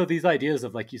so these ideas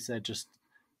of, like you said, just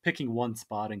picking one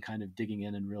spot and kind of digging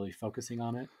in and really focusing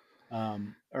on it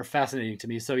are fascinating to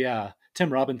me. So yeah,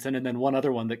 Tim Robinson. And then one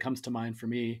other one that comes to mind for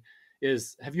me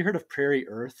is, have you heard of Prairie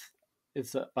Earth?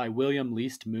 It's by William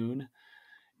Least Moon.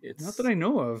 Not that It's, I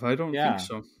know of. I don't think yeah,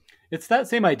 so. it's that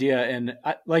same idea, and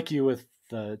like you with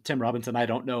Tim Robinson, I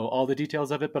don't know all the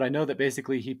details of it, but I know that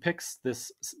basically he picks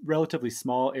this relatively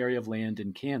small area of land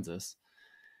in Kansas,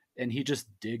 and he just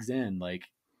digs in. Like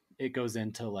it goes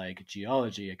into like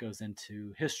geology, it goes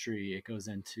into history, it goes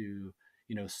into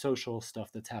social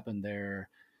stuff that's happened there,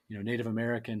 Native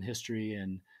American history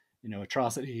and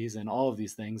atrocities and all of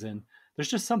these things. And there's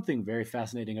just something very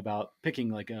fascinating about picking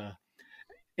like a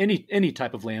any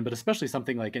type of land, but especially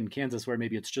something like in Kansas where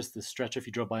maybe it's just this stretch. If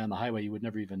you drove by on the highway, you would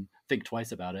never even think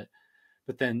twice about it.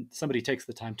 But then somebody takes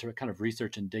the time to kind of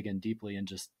research and dig in deeply and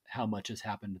just how much has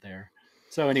happened there.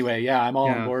 So anyway, yeah, I'm all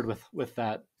on Yeah. board with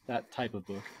that type of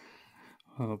book.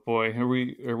 Oh boy, are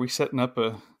we setting up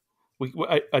a?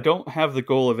 I don't have the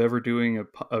goal of ever doing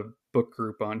a book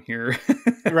group on here.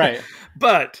 Right.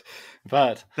 But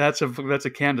But that's a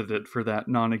candidate for that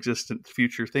non-existent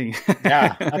future thing.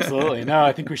 yeah, absolutely. No,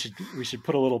 I think we should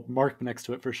put a little mark next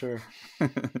to it for sure.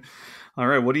 All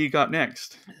right, what do you got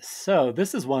next? So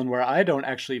this is one where I don't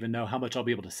actually even know how much I'll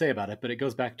be able to say about it, but it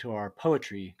goes back to our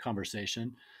poetry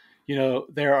conversation.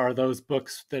 There are those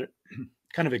books that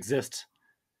kind of exist.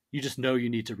 You just know you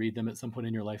need to read them at some point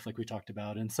in your life, like we talked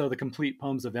about. And so the complete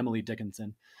poems of Emily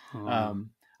Dickinson. Oh,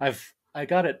 I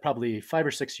got it probably 5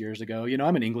 or 6 years ago.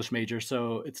 I'm an English major,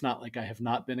 so it's not like I have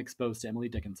not been exposed to Emily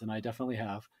Dickinson. I definitely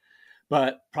have,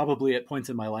 but probably at points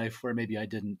in my life where maybe I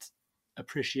didn't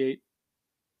appreciate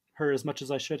her as much as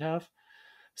I should have.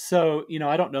 So,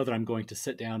 I don't know that I'm going to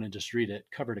sit down and just read it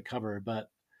cover to cover, but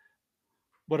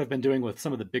what I've been doing with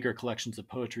some of the bigger collections of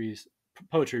poetry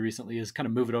recently is kind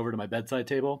of move it over to my bedside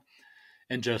table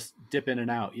and just dip in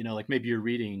and out. Like maybe you're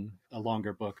reading a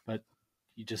longer book, but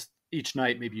you just each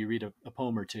night maybe you read a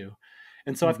poem or two.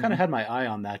 And so I've kind mm-hmm. of had my eye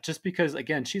on that just because,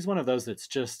 again, she's one of those that's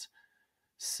just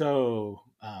so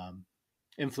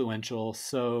influential,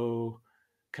 so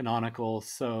canonical,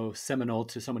 so seminal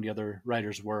to so many other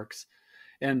writers' works.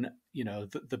 And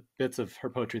the bits of her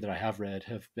poetry that I have read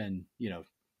have been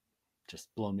just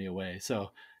blown me away.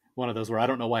 So one of those where I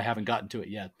don't know why I haven't gotten to it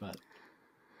yet, but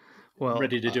I'm Well,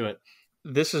 ready to do it.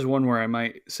 this is one where I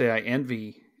might say I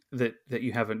envy that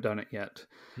you haven't done it yet,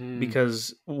 Hmm.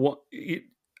 because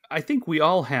I think we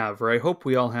all have, or I hope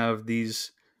we all have,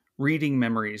 these reading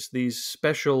memories, these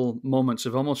special moments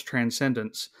of almost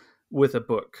transcendence with a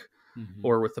book Mm-hmm.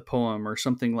 or with a poem or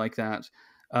something like that.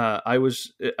 I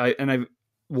was, I and I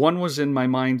One was in my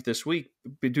mind this week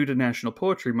due to National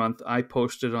Poetry Month. I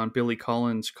posted on Billy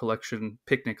Collins' collection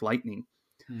Picnic Lightning,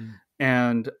 Mm-hmm.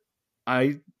 and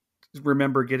I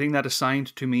remember getting that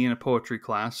assigned to me in a poetry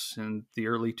class in the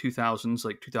early 2000s,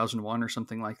 like 2001 or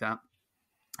something like that,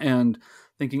 and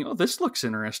thinking, oh, this looks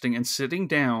interesting, and sitting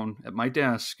down at my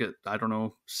desk at, I don't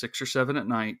know, 6 or 7 at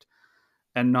night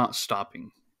and not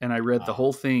stopping. And I read the Wow.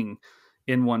 whole thing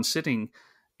in one sitting,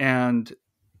 and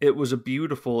it was a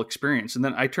beautiful experience. And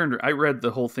then I read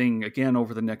the whole thing again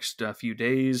over the next few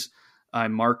days. I've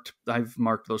marked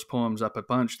those poems up a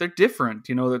bunch. They're different,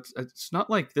 it's not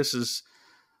like this is,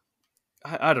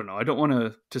 I don't know. I don't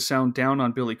want to sound down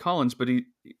on Billy Collins, but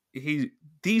he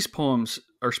these poems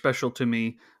are special to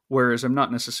me. Whereas I'm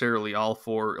not necessarily all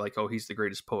for, like, oh, he's the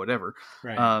greatest poet ever.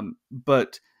 Right.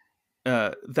 But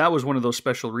that was one of those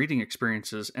special reading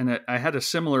experiences, and I had a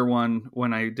similar one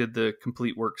when I did the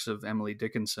complete works of Emily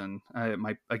Dickinson.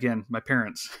 My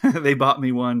parents they bought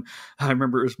me one. I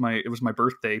remember it was my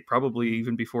birthday, probably Mm-hmm.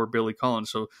 even before Billy Collins,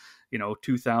 so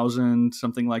 2000,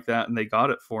 something like that, and they got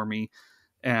it for me.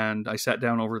 And I sat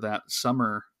down over that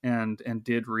summer and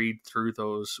did read through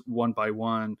those one by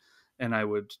one, and I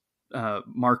would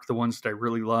mark the ones that I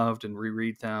really loved and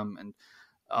reread them. And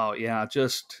oh yeah,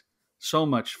 just so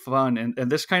much fun.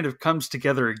 And this kind of comes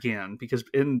together again because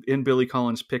in Billy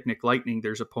Collins' Picnic Lightning,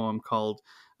 there's a poem called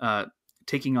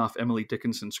Taking Off Emily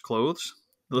Dickinson's Clothes,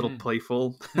 a little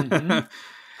playful. Mm-hmm.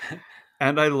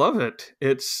 And I love it.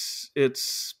 It's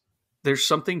there's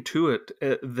something to it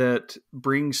that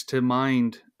brings to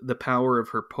mind the power of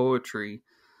her poetry,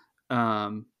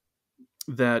 um,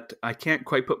 that I can't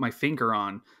quite put my finger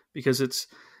on, because it's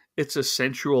a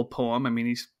sensual poem. I mean,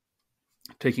 he's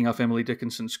taking off Emily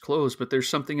Dickinson's clothes, but there's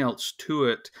something else to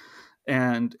it,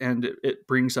 and it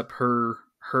brings up her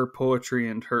poetry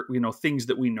and her, things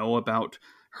that we know about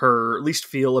her, at least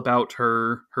feel about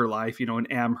her life, in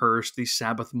Amherst, these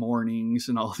Sabbath mornings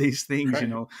and all these things,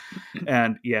 Right.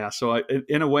 and yeah, so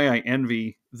in a way I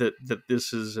envy that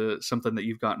this is something that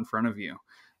you've got in front of you.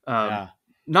 um, Yeah.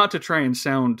 Not to try and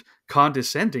sound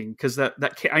condescending, because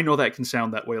I know that can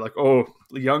sound that way, like, oh,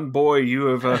 young boy, you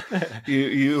have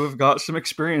you have got some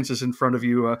experiences in front of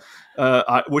you,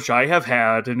 which I have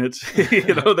had, and it's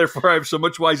therefore I'm so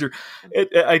much wiser.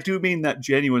 I do mean that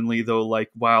genuinely, though.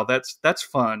 Like, wow, that's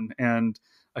fun, and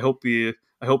I hope you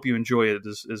enjoy it,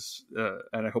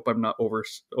 and I hope I'm not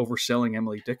overselling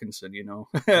Emily Dickinson.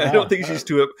 I don't No. think she's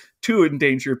too in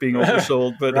danger of being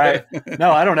oversold, but Right.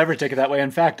 No, I don't ever take it that way.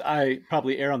 In fact, I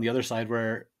probably err on the other side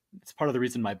where it's part of the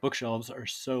reason my bookshelves are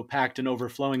so packed and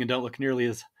overflowing and don't look nearly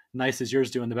as nice as yours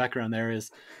do in the background there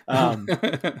is,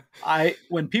 I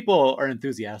when people are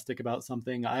enthusiastic about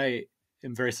something, I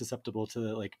am very susceptible to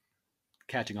like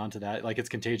catching on to that. Like it's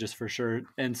contagious for sure.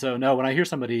 And so no, when I hear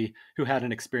somebody who had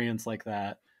an experience like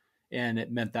that and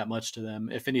it meant that much to them,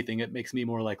 if anything, it makes me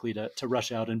more likely to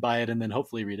rush out and buy it and then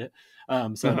hopefully read it.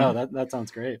 So no, uh-huh. that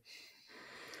sounds great.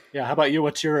 Yeah. How about you?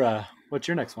 What's your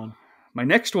next one? My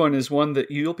next one is one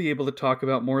that you'll be able to talk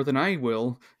about more than I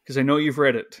will, because I know you've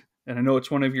read it. and I know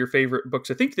it's one of your favorite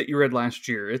books. I think that you read last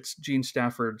year. It's Gene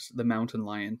Stafford's The Mountain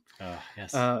Lion.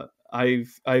 Yes.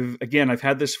 I've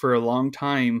had this for a long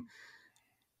time,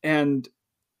 and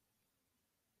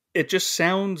it just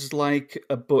sounds like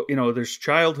a book. There's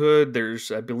childhood,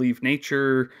 there's, I believe,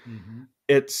 nature. Mm-hmm.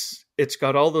 It's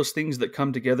got all those things that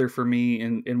come together for me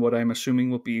in what I'm assuming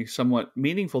will be somewhat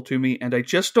meaningful to me, and I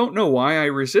just don't know why I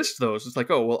resist those. It's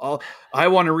like, oh well, I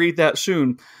want to read that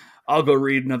soon. I'll go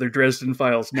read another Dresden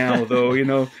Files now,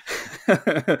 though.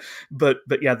 But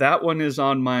yeah, that one is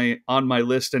on my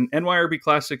list, and NYRB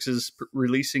Classics is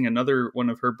releasing another one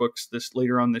of her books this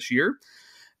later on this year,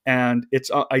 and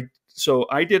I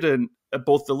did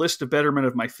both the list of betterment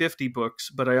of my 50 books,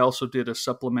 but I also did a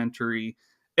supplementary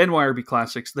NYRB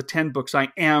Classics, the 10 books I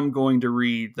am going to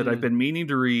read that I've been meaning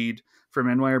to read from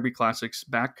NYRB Classics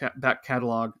back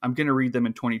catalog. I'm going to read them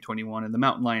in 2021, and The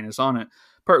Mountain Lion is on it,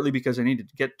 partly because I needed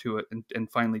to get to it and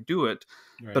finally do it,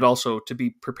 Right. but also to be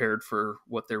prepared for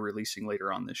what they're releasing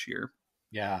later on this year.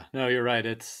 Yeah, no, you're right.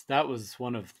 That was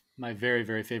one of my very,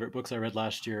 very favorite books I read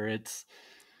last year.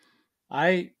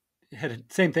 I had the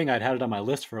same thing. I'd had it on my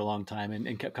list for a long time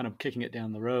and kept kind of kicking it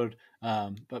down the road.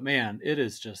 But man, it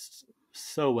is just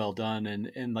so well done.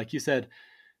 And like you said,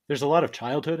 there's a lot of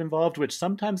childhood involved, which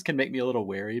sometimes can make me a little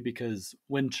wary because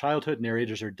when childhood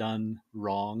narrators are done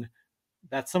wrong,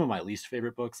 that's some of my least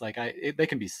favorite books. Like they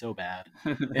can be so bad.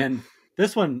 And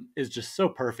this one is just so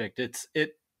perfect.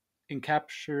 It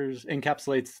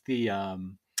encapsulates the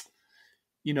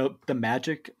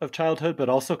magic of childhood, but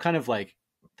also kind of like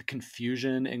the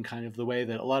confusion and kind of the way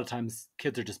that a lot of times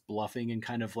kids are just bluffing and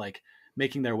kind of like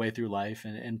making their way through life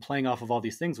and playing off of all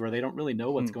these things where they don't really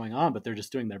know what's going on, but they're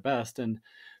just doing their best. And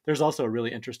there's also a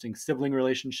really interesting sibling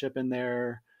relationship in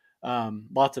there.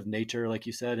 Lots of nature, like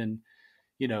you said. And,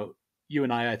 you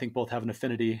and I think both have an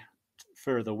affinity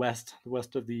for the West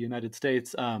of the United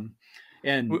States. And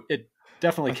it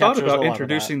definitely captures a lot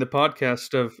introducing of that. the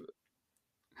podcast of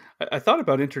I thought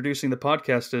about introducing the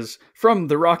podcast as From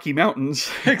the Rocky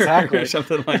Mountains, Exactly, or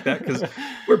something like that, because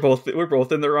we're both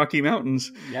in the Rocky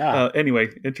Mountains. Yeah. Anyway,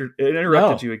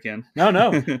 interrupted you again.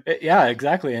 No. Yeah,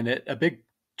 exactly. And a big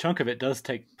chunk of it does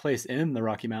take place in the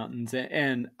Rocky Mountains.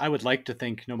 And I would like to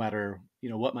think, no matter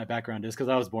what my background is, because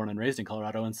I was born and raised in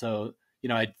Colorado, and so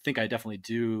I think I definitely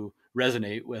do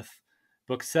resonate with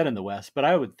books set in the West. But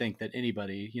I would think that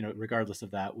anybody, regardless of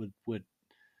that, would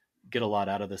get a lot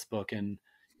out of this book. And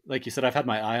like you said, I've had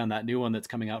my eye on that new one that's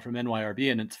coming out from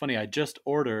NYRB. And it's funny, I just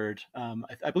ordered,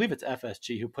 I believe it's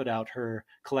FSG who put out her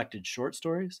collected short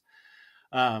stories.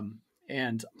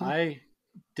 And I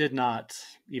did not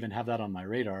even have that on my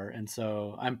radar. And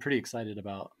so I'm pretty excited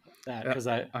about that because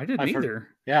I didn't either.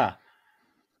 Yeah.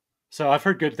 So I've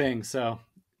heard good things. So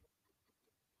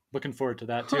looking forward to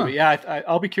that too. But yeah,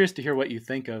 I'll be curious to hear what you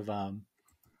think of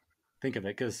it,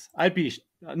 because I'd be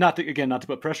not to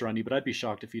put pressure on you, but I'd be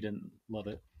shocked if you didn't love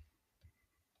it.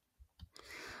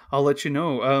 I'll let you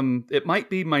know. It might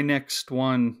be my next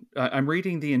one. I'm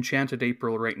reading The Enchanted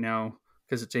April right now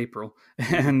because it's April,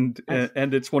 and Nice.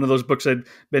 And it's one of those books I'd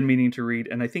been meaning to read.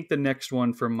 And I think the next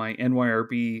one from my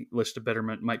NYRB list of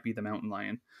betterment might be The Mountain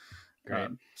Lion.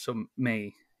 Great. So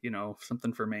May,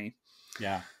 something for May.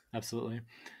 Yeah, absolutely.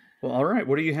 Well, all right.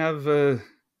 What do you have?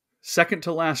 Second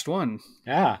to last one.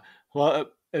 Yeah. Well,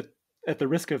 at the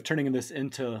risk of turning this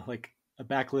into like a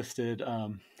backlisted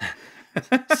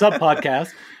sub podcast,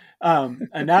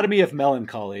 Anatomy of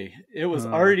Melancholy. It was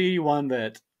already one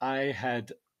that I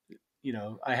had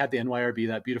the NYRB,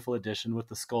 that beautiful edition with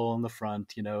the skull on the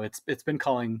front. It's been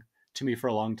calling to me for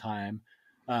a long time.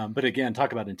 But again,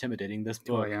 talk about intimidating. This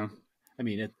book, I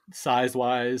mean, size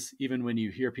wise, even when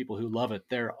you hear people who love it,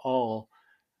 they'll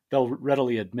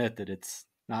readily admit that it's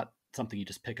not something you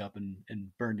just pick up and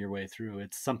burn your way through.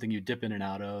 It's something you dip in and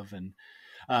out of. And,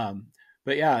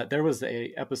 but yeah, there was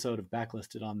a episode of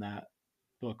Backlisted on that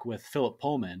book with Philip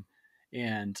Pullman.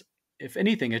 And if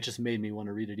anything, it just made me want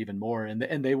to read it even more. And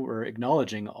they were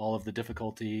acknowledging all of the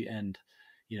difficulty. And,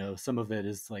 some of it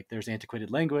is like there's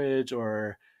antiquated language,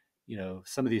 or,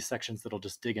 some of these sections that'll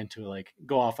just dig into like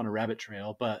go off on a rabbit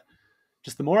trail. But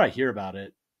just the more I hear about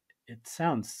it, it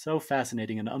sounds so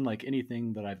fascinating and unlike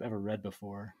anything that I've ever read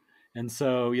before. And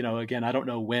so, again, I don't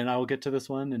know when I will get to this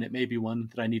one, and it may be one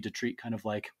that I need to treat kind of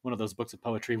like one of those books of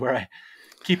poetry where I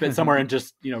keep it somewhere and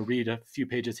just, read a few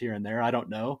pages here and there. I don't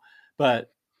know,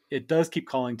 but it does keep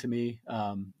calling to me.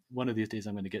 One of these days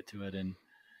I'm going to get to it. And,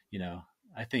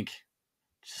 I think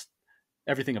just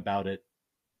everything about it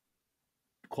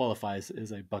qualifies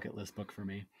as a bucket list book for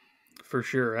me. For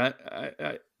sure.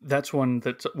 That's one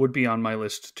that would be on my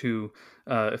list too,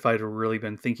 if I'd really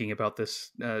been thinking about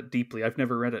this deeply. I've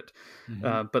never read it,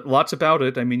 Mm-hmm. but lots about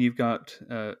it. I mean, you've got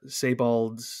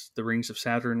Sebald's The Rings of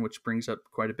Saturn, which brings up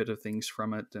quite a bit of things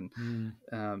from it, and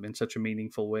Mm. in such a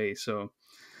meaningful way. So,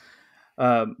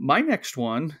 my next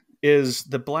one is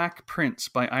The Black Prince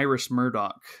by Iris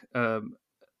Murdoch.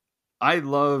 I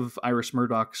love Iris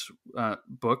Murdoch's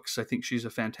books. I think she's a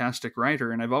fantastic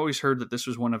writer, and I've always heard that this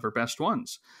was one of her best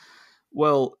ones.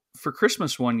 Well, for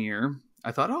Christmas one year,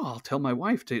 I thought, oh, I'll tell my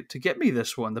wife to get me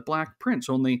this one, The Black Prince.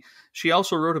 Only she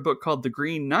also wrote a book called The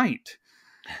Green Knight.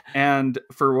 And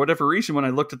for whatever reason, when I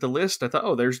looked at the list, I thought,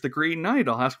 oh, there's The Green Knight.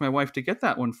 I'll ask my wife to get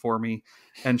that one for me.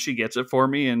 And she gets it for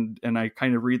me. And I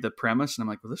kind of read the premise and I'm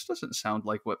like, well, this doesn't sound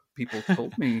like what people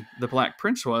told me The Black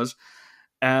Prince was.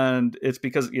 And it's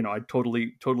because, I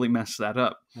totally messed that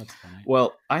up. That's funny.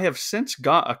 Well, I have since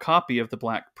got a copy of The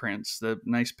Black Prince, the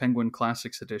nice Penguin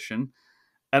Classics edition,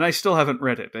 and I still haven't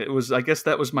read it. I guess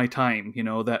that was my time,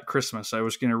 that Christmas. I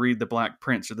was going to read The Black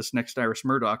Prince or this next Iris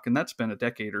Murdoch, and that's been a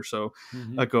decade or so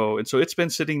Mm-hmm. ago. And so it's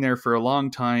been sitting there for a long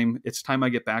time. It's time I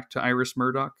get back to Iris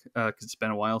Murdoch because it's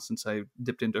been a while since I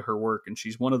dipped into her work, and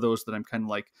she's one of those that I'm kind of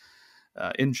like,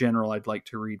 in general, I'd like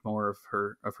to read more of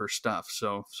her stuff.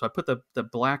 So I put the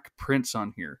Black Prince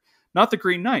on here. Not The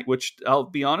Green Knight, which I'll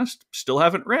be honest, still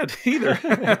haven't read either.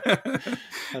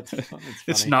 That's funny.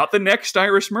 It's not the next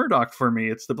Iris Murdoch for me.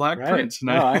 It's The Black Prince.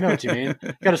 No, I know what you mean.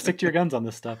 Got to stick to your guns on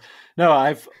this stuff. No,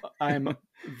 I'm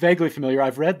vaguely familiar.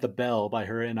 I've read The Bell by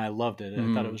her, and I loved it.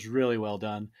 I thought it was really well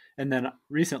done. And then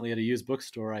recently at a used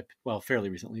bookstore, fairly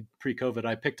recently, pre-COVID,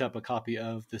 I picked up a copy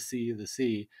of The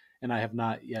Sea, and I have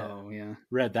not yet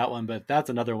read that one. But that's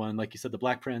another one, like you said, The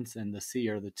Black Prince and The Sea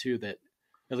are the two that,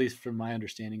 at least from my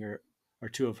understanding, are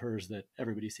two of hers that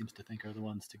everybody seems to think are the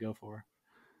ones to go for.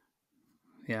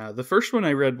 Yeah, the first one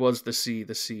I read was The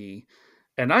Sea,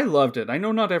 and I loved it. I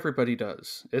know not everybody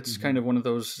does. It's kind of one of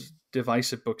those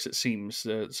divisive books, it seems.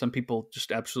 Some people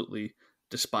just absolutely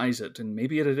despise it, and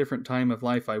maybe at a different time of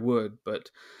life I would. But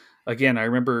again, I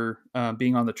remember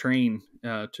being on the train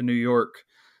to New York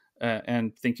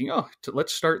and thinking,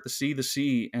 let's start The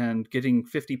Sea, and getting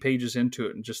 50 pages into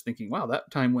it and just thinking, wow,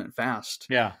 that time went fast.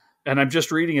 Yeah. And I'm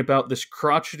just reading about this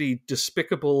crotchety,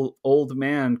 despicable old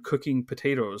man cooking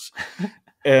potatoes.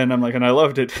 And I'm like, and I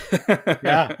loved it.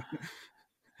 Yeah.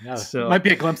 So might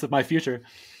be a glimpse of my future.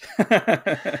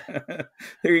 There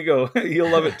you go.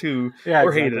 You'll love it too. Yeah, or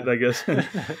exactly. hate it, I guess.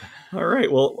 All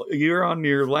right. Well, you're on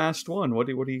your last one. What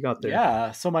do you got there?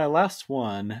 Yeah. So my last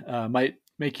one might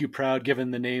make you proud given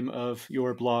the name of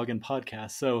your blog and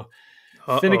podcast. So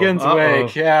Finnegan's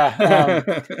Wake. Yeah.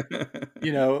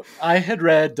 I had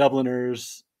read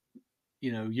Dubliners,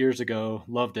 years ago,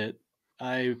 loved it.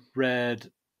 I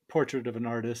read Portrait of an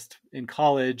Artist in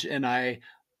college, and I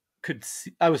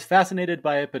was fascinated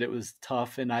by it, but it was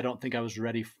tough, and I don't think I was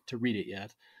ready to read it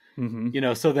yet.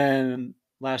 Mm-hmm. So then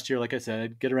last year, like I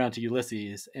said, get around to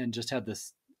Ulysses and just had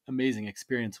this amazing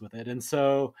experience with it. And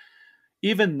so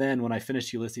even then, when I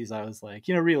finished Ulysses, I was like,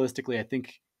 realistically, I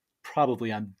think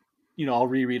probably I'll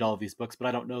reread all of these books, but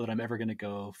I don't know that I'm ever going to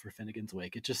go for Finnegan's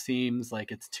Wake. It just seems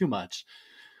like it's too much.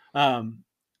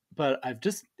 But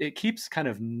it keeps kind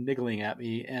of niggling at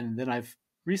me. And then I've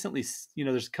recently,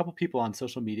 there's a couple people on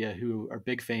social media who are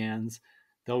big fans.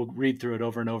 They'll read through it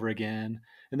over and over again.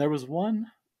 And there was one,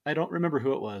 I don't remember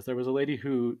who it was. There was a lady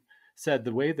who said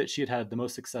the way that she had the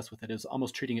most success with it is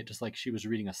almost treating it just like she was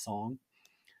reading a song.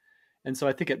 And so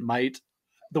I think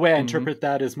the way I interpret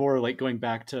that is more like going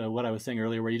back to what I was saying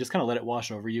earlier, where you just kind of let it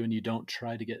wash over you and you don't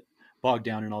try to get bogged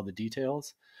down in all the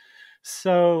details.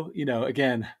 So,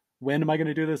 again, when am I going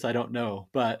to do this? I don't know.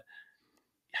 But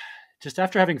just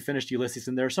after having finished Ulysses,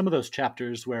 and there are some of those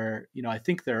chapters where, I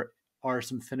think there are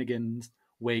some Finnegan's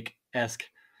Wake-esque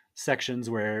sections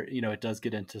where, it does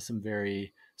get into some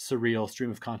very surreal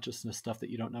stream of consciousness stuff that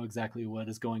you don't know exactly what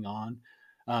is going on.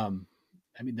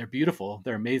 They're beautiful.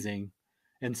 They're amazing.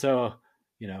 And so,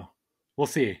 we'll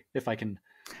see if I can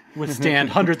withstand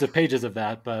hundreds of pages of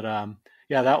that. But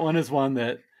that one is one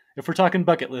that, if we're talking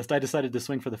bucket list, I decided to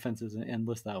swing for the fences and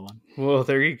list that one. Well,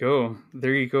 there you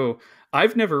go.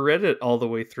 I've never read it all the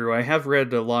way through. I have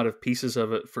read a lot of pieces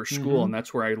of it for school, and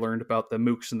that's where I learned about the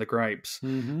Mookse and the Gripes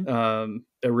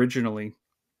originally.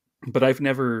 But I've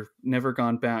never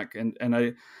gone back,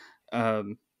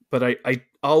 but I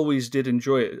always did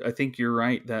enjoy it. I think you're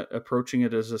right that approaching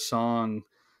it as a song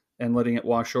and letting it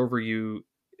wash over you,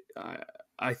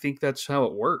 I think that's how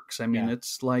it works.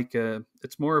 It's like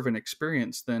it's more of an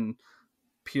experience than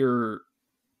pure,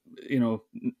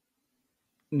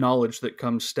 knowledge that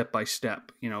comes step by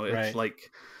step. It's right.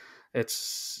 like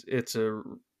it's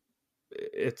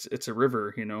it's a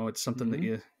river, it's something that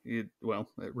Mm-hmm. you well,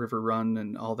 river run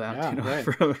and all that, Yeah,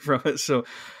 right. from it. So,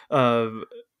 uh,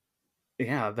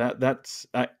 yeah, that's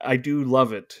I do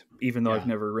love it, even though I've Yeah,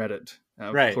 never read it.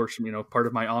 Of right. course, part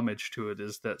of my homage to it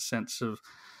is that sense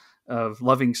of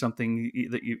loving something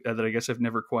that I guess I've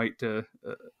never quite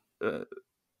uh,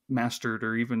 mastered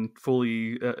or even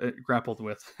fully grappled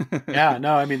with. Yeah,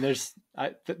 no, I mean, that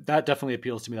definitely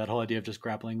appeals to me. That whole idea of just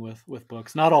grappling with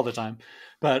books, not all the time,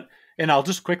 but and I'll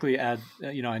just quickly add.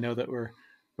 I know that we're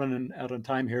running out on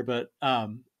time here, but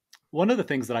one of the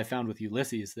things that I found with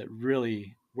Ulysses that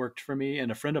really worked for me,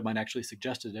 and a friend of mine actually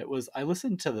suggested it, was I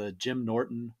listened to the Jim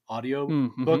Norton audio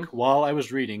Mm-hmm. book while I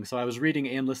was reading, so I was reading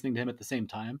and listening to him at the same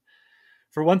time.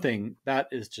 For one thing, that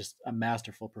is just a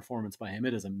masterful performance by him.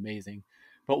 It is amazing.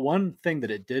 But one thing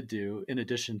that it did do, in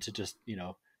addition to just,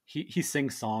 he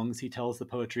sings songs, he tells the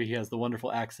poetry, he has the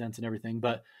wonderful accents and everything.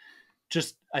 But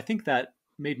just, I think that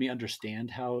made me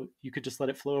understand how you could just let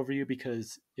it flow over you,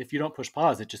 because if you don't push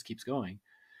pause, it just keeps going.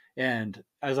 And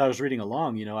as I was reading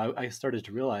along, I started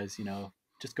to realize,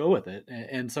 just go with it.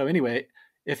 And so anyway,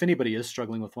 if anybody is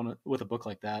struggling with a book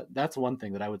like that, that's one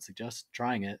thing that I would suggest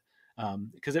trying it,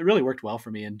 because it really worked well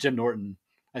for me. And Jim Norton,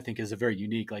 I think, is a very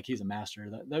unique, like he's a master.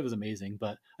 That was amazing.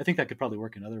 But I think that could probably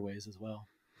work in other ways as well.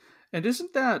 And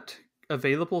isn't that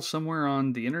available somewhere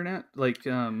on the internet, like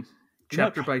It,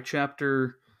 chapter by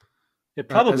chapter, it as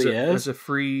probably a is.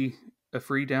 free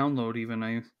download? Even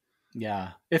I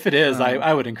Yeah, if it is, I, um,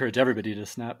 I would encourage everybody to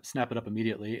snap it up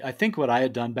immediately. I think what I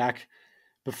had done back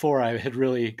before I had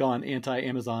really gone anti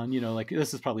Amazon, like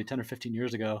this is probably 10 or 15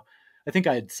 years ago. I think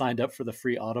I had signed up for the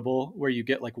free Audible where you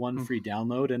get like one free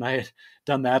download, and I had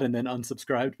done that and then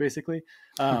unsubscribed basically.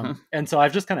 And so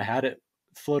I've just kind of had it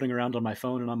floating around on my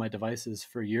phone and on my devices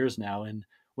for years now. And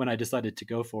when I decided to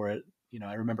go for it,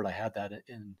 I remembered I had that,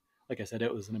 and like I said,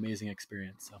 it was an amazing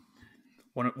experience. So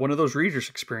one of those readers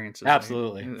experiences.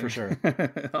 absolutely, for sure.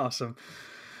 Awesome.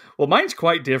 Well, mine's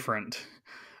quite different.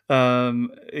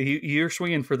 You're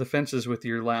swinging for the fences with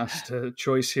your last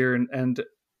choice here, and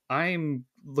I'm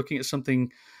looking at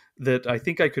something that I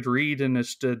think I could read in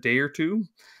just a day or two,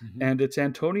 Mm-hmm. and it's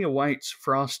Antonia White's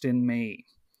Frost in May.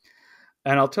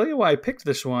 And I'll tell you why I picked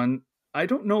this one. I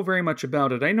don't know very much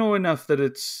about it. I know enough that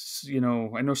it's, I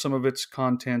know some of its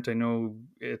content. I know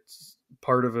it's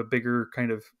part of a bigger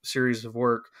kind of series of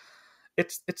work.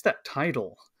 It's that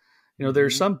title.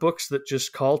 There's Mm-hmm. some books that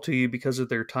just call to you because of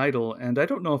their title, and I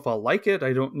don't know if I'll like it.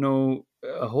 I don't know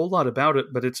a whole lot about it,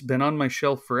 but it's been on my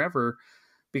shelf forever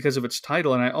because of its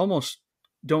title, and I almost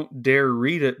don't dare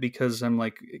read it because I'm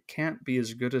like, it can't be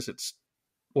as good as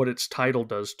what its title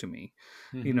does to me.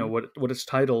 Mm-hmm. What its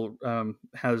title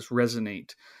has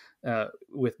resonate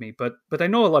with me. But I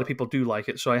know a lot of people do like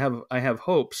it, so I have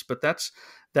hopes. But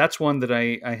that's one that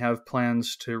I have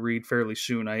plans to read fairly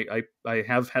soon. I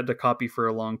have had the copy for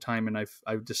a long time, and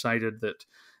I've decided that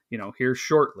here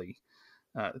shortly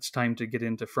it's time to get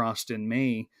into Frost in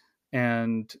May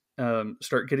and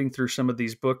start getting through some of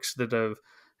these books that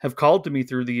have called to me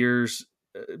through the years,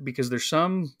 because there's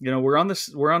some, we're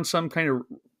on some kind of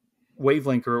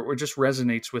wavelength, or it just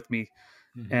resonates with me.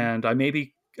 Mm-hmm. And I may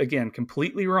be, again,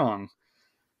 completely wrong,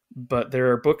 but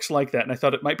there are books like that, and I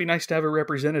thought it might be nice to have a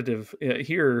representative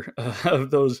here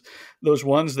of those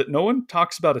ones that no one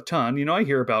talks about a ton. I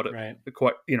hear about it Right.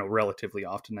 quite, relatively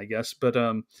often, I guess, but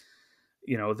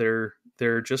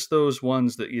they're just those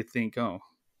ones that you think, oh,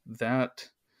 that's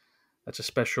a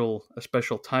special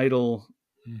title.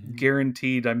 Mm-hmm.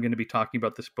 Guaranteed I'm going to be talking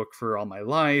about this book for all my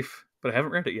life, but I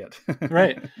haven't read it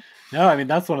Right. yet. No, I mean,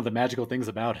 that's one of the magical things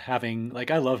about having,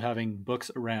 like, I love having books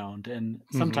around. And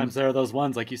Hmm. sometimes there are those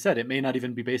ones, like you said, it may not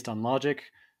even be based on logic.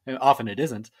 And often it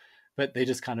isn't, but they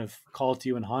just kind of call to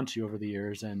you and haunt you over the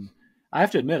years. And I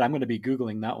have to admit, I'm going to be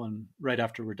Googling that one right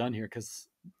after we're done here, because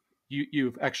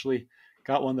you've actually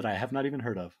got one that I have not even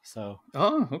heard of. So,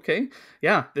 Oh, okay.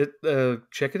 Yeah,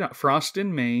 check it out. Frost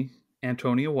in May,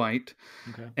 Antonia White,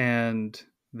 okay. and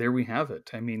there we have it.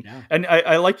 I mean, Yeah. and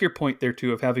I like your point there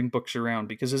too of having books around,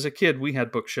 because as a kid we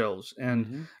had bookshelves, and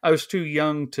Mm-hmm. I was too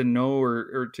young to know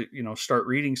or to start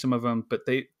reading some of them, but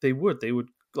they would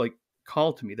like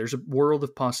call to me. There's a world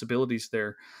of possibilities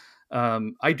there.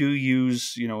 I do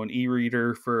use an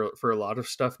e-reader for a lot of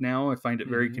stuff now. I find it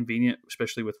very Mm-hmm. convenient,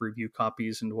 especially with review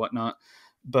copies and whatnot.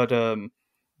 But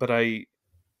but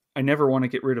I never want to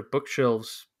get rid of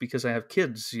bookshelves because I have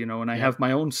kids, and I Yep. have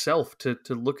my own self to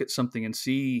look at something and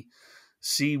see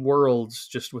worlds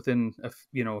just within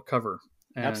a cover,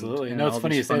 and Absolutely. and No, it's all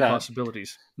funny these you say fun that.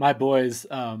 possibilities. My boys,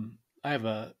 I have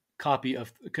a copy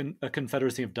of a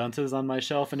Confederacy of Dunces on my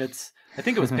shelf, and I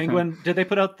think it was Penguin. Did they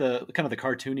put out the kind of the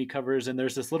cartoony covers? And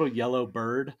there's this little yellow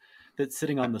bird that's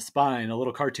sitting on the spine, a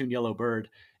little cartoon yellow bird.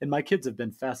 And my kids have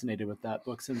been fascinated with that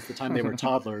book since the time they were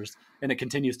toddlers, and it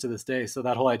continues to this day. So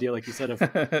that whole idea, like you said, of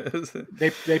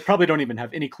they probably don't even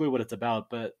have any clue what it's about,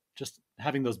 but just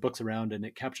having those books around and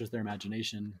it captures their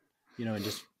imagination, and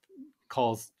just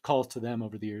calls to them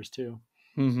over the years too.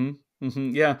 Mm-hmm.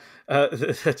 Mm-hmm. Yeah,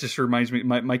 that just reminds me.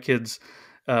 My kids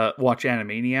watch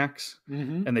Animaniacs,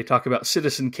 Mm-hmm. and they talk about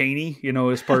Citizen Caney,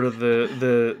 as part of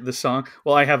the song.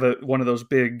 Well, I have one of those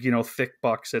big, thick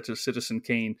box sets of Citizen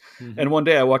Kane, Mm-hmm. and one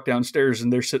day I walk downstairs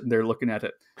and they're sitting there looking at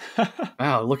it.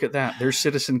 Wow, look at that! There's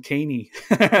Citizen Caney,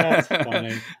 That's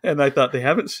funny. and I thought they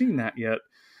haven't seen that yet,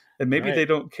 and maybe Right. they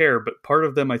don't care. But part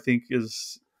of them, I think,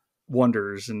 is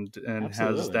wonders and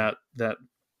has Absolutely.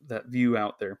 that view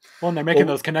out there. Well, and they're making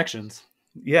Well, those connections.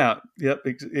 yeah, yep,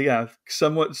 yeah,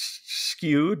 somewhat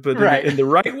skewed, but Right. in the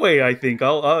right way. I think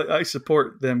I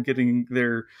support them getting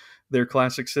their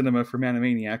classic cinema from Yeah,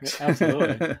 Animaniacs.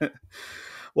 absolutely.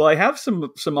 Well, I have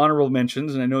some honorable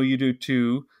mentions, and I know you do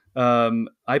too.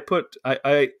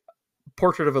 I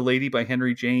Portrait of a Lady by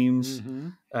Henry James,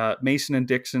 Mm-hmm. Mason and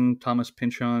Dixon, Thomas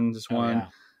Pynchon is Oh one.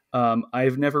 yeah.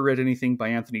 I've never read anything by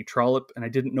Anthony Trollope, and I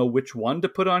didn't know which one to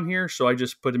put on here, so I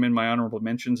just put him in my honorable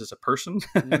mentions as a person,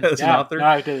 as an Yeah. No, author.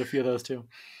 I did a few of those too.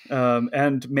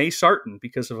 And May Sarton,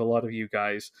 because of a lot of you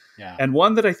guys. Yeah. And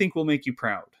one that I think will make you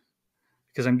proud,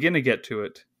 because I'm going to get to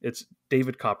it. It's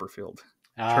David Copperfield,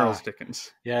 Charles Ah,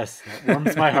 Dickens. yes. That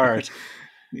warms my heart. As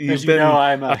You've you know, been,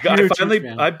 I'm a I huge finally,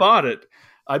 fan. I bought it.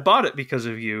 I bought it because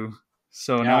of you.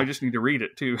 So now I Yeah. just need to read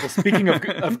it too. Well, speaking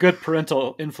of good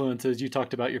parental influences, you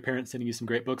talked about your parents sending you some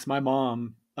great books. My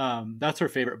mom, that's her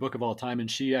favorite book of all time, and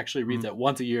she actually reads Mm. it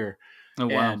once a year. Oh,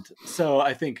 wow. And so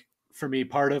I think for me,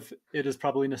 part of it is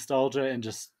probably nostalgia and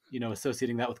just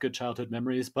associating that with good childhood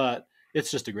memories. But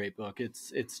it's just a great book.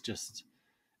 It's just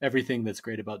everything that's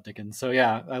great about Dickens. So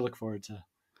yeah, I look forward to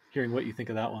hearing what you think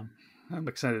of that one. I'm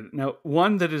excited. Now,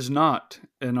 one that is not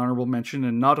an honorable mention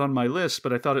and not on my list,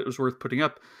 but I thought it was worth putting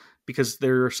up because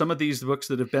there are some of these books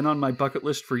that have been on my bucket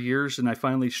list for years and I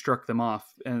finally struck them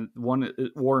off. And one,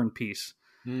 War and Peace.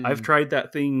 I've Mm, tried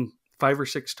that thing 5 or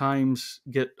 6 times,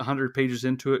 get 100 pages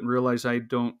into it and realize I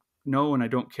don't know and I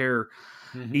don't care.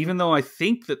 hmm. Even though I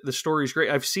think that the story is great.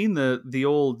 I've seen the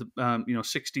old,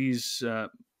 60s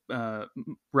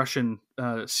Russian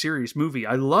series movie.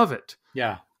 I love it.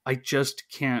 Yeah. I just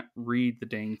can't read the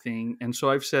dang thing, and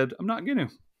so I've said I'm not going to.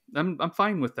 I'm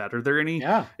fine with that. Are there any?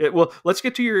 Yeah. Well, let's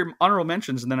get to your honorable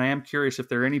mentions, and then I am curious if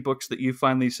there are any books that you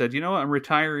finally said, you know what, I'm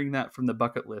retiring that from the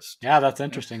bucket list. Yeah, that's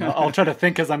interesting. I'll try to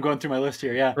think as I'm going through my list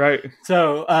here. Yeah. Right.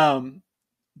 So,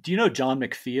 do you know John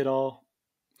McPhee at all?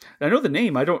 I know the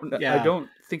name. I don't. I Yeah. don't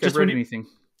think I've Just read anything.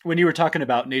 when you were talking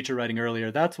about nature writing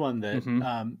earlier, that's one that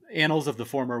Mm-hmm. Annals of the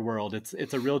Former World.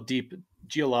 It's a real deep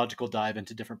geological dive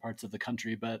into different parts of the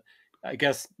country. But I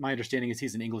guess my understanding is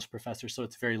he's an English professor, so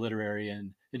it's very literary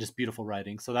and just beautiful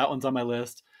writing. So that one's on my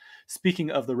list. Speaking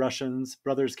of the Russians,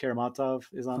 Brothers Karamazov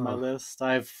is on my Oh, list.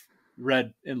 I've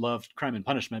read and loved Crime and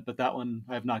Punishment, but that one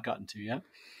I have not gotten to yet.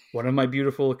 one of my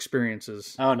beautiful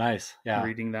experiences Oh, nice. Yeah.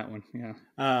 reading that one.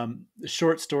 Yeah. The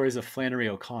short stories of Flannery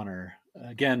O'Connor.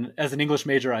 Again, as an English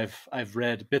major, I've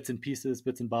read bits and pieces,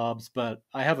 bits and bobs, but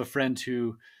I have a friend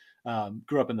who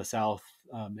grew up in the South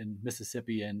in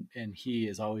Mississippi, and he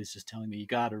is always just telling me you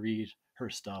got to read her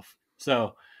stuff.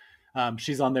 So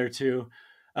she's on there too.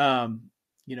 I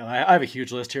have a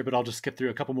huge list here, but I'll just skip through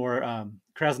a couple more.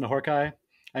 Krasznahorkai.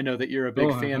 I know that you're a Oh,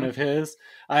 big fan of his.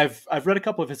 I've read a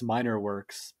couple of his minor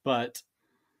works, but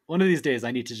one of these days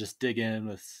I need to just dig in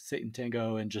with Satan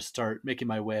Tango and just start making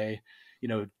my way,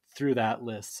 through that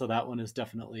list. So that one is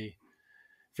definitely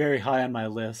very high on my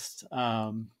list.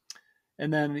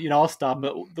 And then, I'll stop.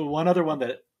 But the one other one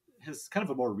that is kind of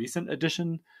a more recent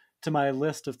addition to my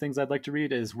list of things I'd like to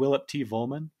read is Willip T.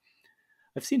 Volman.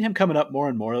 I've seen him coming up more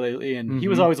and more lately, and he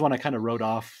was Mm-hmm. always one I kind of wrote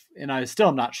off, and I still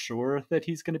am not sure that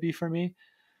he's going to be for me.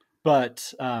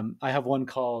 But I have one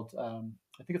called,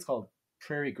 I think it's called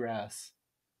Prairie Grass,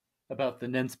 about the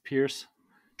Nance Pierce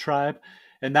tribe,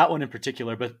 and that one in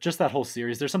particular, but just that whole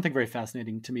series. There's something very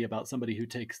fascinating to me about somebody who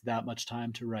takes that much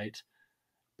time to write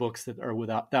books that are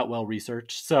without that well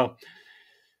researched. So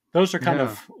those are kind Yeah.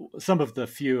 of some of the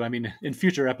few. I mean, in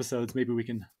future episodes, maybe we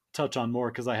can touch on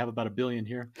more because I have about 1 billion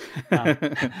here. I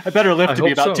better live I to be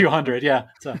hope about so. 200. Yeah.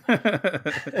 So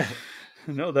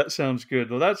No, that sounds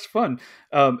good. Well, that's fun.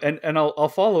 And I'll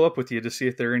follow up with you to see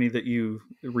if there are any that you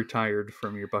retired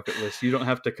from your bucket list. You don't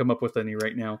have to come up with any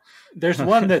right now. there's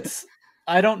one that's,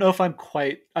 I don't know if I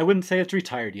wouldn't say it's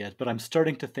retired yet, but I'm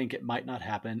starting to think it might not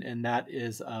happen. And that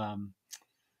is, oh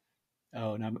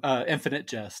no, Infinite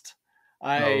Jest. Oh,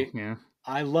 I yeah.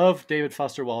 I love David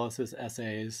Foster Wallace's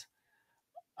essays,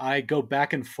 I go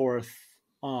back and forth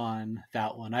on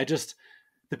that one.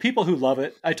 The people who love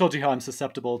it, I told you how I'm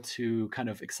susceptible to kind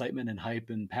of excitement and hype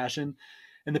and passion.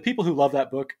 And the people who love that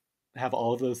book have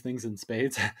all of those things in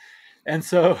spades. And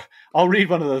so I'll read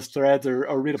one of those threads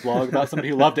or read a blog about somebody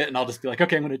who loved it, and I'll just be like,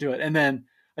 okay, I'm going to do it. And then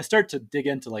I start to dig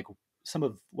into like some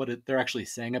of they're actually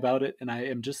saying about it, and I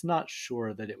am just not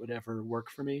sure that it would ever work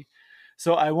for me.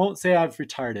 So I won't say I've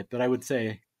retired it, but I would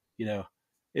say,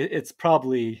 it's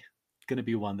probably going to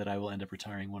be one that I will end up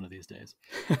retiring one of these days.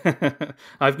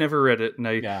 I've never read it,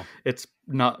 and Yeah. it's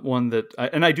not one that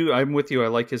I'm with you. I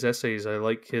like his essays. I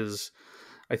like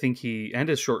I think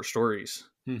his short stories,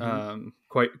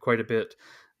 quite a bit,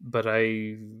 but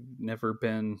I've never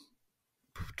been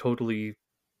totally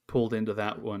pulled into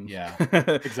that one. Yeah,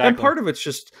 exactly. And part of it's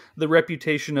just the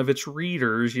reputation of its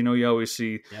readers. You always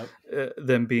see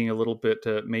them being a little bit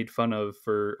made fun of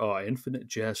for infinite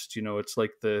jest. It's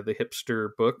like the hipster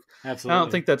book. Absolutely. I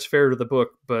don't think that's fair to the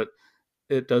book, but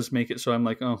it does make it so I'm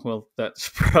like, oh well, that's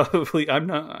probably, I'm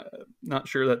not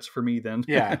sure that's for me then.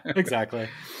 Yeah, exactly.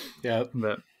 Yeah.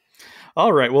 But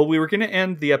all right, well, we were going to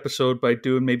end the episode by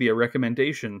doing maybe a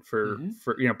recommendation for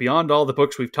beyond all the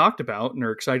books we've talked about and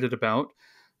are excited about.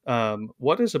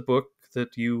 What is a book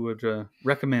that you would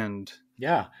recommend?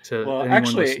 Yeah. To well, anyone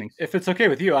actually, listening? If it's okay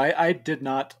with you, I did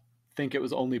not think it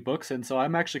was only books, and so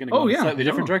I'm actually going to go in a slightly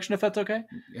different direction, if that's okay.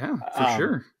 Yeah, for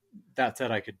sure. That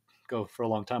said, I could go for a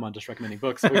long time on just recommending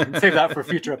books, so we can save that for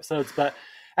future episodes. But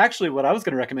actually, what I was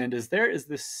going to recommend is there is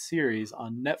this series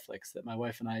on Netflix that my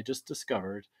wife and I just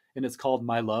discovered, and it's called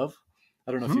My Love.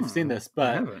 I don't know if you've seen this,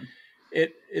 but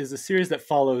it is a series that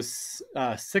follows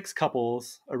 6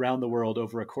 couples around the world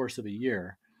over a course of a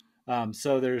year.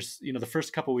 So there's, the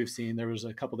first couple we've seen, there was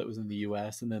a couple that was in the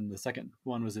US, and then the second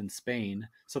one was in Spain.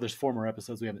 So there's 4 more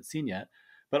episodes we haven't seen yet,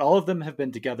 but all of them have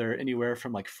been together anywhere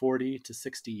from like 40 to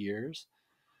 60 years.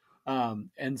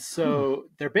 And so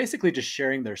they're basically just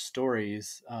sharing their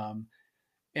stories.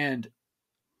 And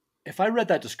if I read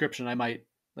that description, I might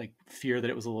like fear that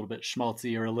it was a little bit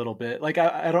schmaltzy or a little bit like,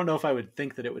 I don't know if I would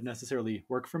think that it would necessarily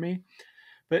work for me,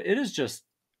 but it is just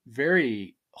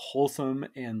very wholesome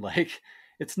and like,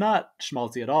 it's not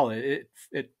schmaltzy at all. It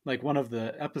like one of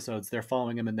the episodes, they're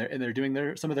following him and they're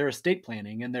doing some of their estate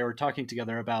planning, and they were talking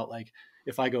together about like,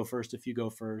 if I go first, if you go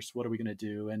first, what are we going to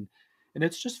do? And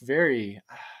it's just very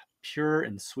pure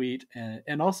and sweet,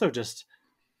 and also just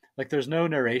like there's no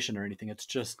narration or anything. It's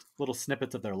just little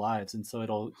snippets of their lives, and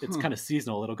so it's kind of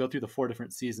seasonal. It'll go through the 4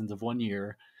 different seasons of one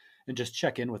year, and just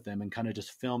check in with them and kind of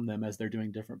just film them as they're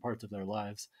doing different parts of their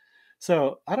lives.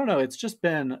 So I don't know. It's just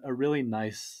been a really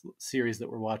nice series that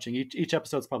we're watching. Each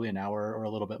episode's probably an hour or a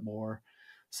little bit more.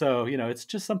 So it's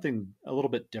just something a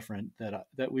little bit different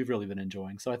that we've really been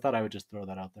enjoying. So I thought I would just throw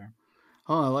that out there.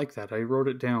 Oh, I like that. I wrote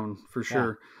it down for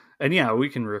sure. Yeah. And we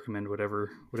can recommend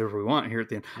whatever we want here at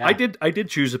the end. Yeah. I did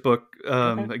choose a book.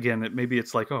 Okay. Again, maybe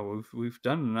it's like, we've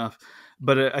done enough,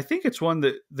 but I think it's one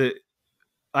that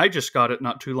I just got it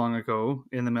not too long ago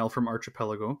in the mail from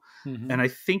Archipelago, and I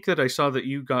think that I saw that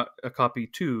you got a copy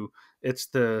too. It's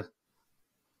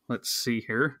let's see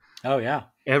here. Oh yeah,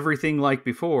 Everything Like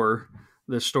Before.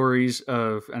 The stories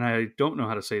of, and I don't know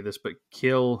how to say this, but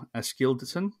Kjell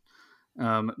Eskildsen.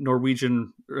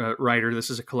 Norwegian writer. This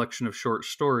is a collection of short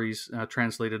stories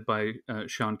translated by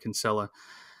Sean Kinsella.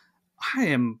 I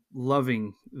am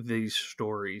loving these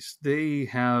stories. They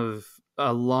have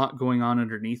a lot going on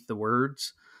underneath the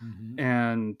words.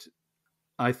 And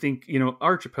I think,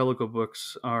 Archipelago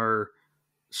books are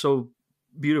so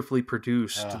beautifully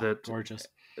produced that gorgeous.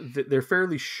 They're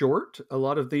fairly short. A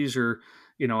lot of these are,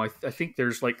 I think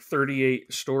there's like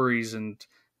 38 stories and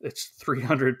it's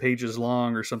 300 pages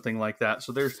long or something like that.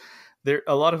 So there's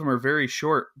a lot of them are very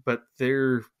short, but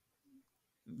there's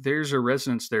a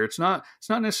resonance there. It's not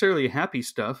necessarily happy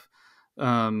stuff.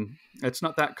 It's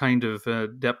not that kind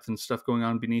of depth and stuff going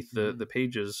on beneath the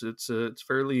pages. It's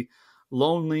fairly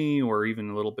lonely or even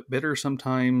a little bit bitter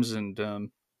sometimes. And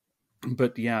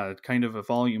but yeah, kind of a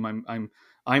volume.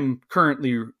 I'm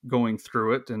currently going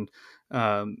through it, and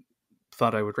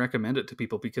thought I would recommend it to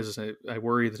people because I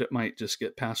worry that it might just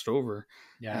get passed over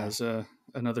as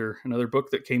another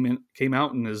book that came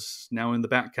out and is now in the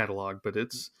back catalog, but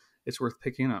it's worth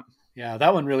picking up. Yeah,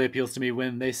 that one really appeals to me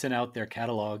when they sent out their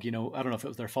catalog. I don't know if it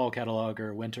was their fall catalog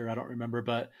or winter, I don't remember,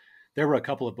 but there were a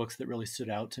couple of books that really stood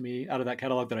out to me out of that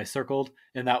catalog that I circled,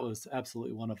 and that was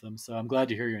absolutely one of them. So I'm glad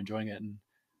to hear you're enjoying it, and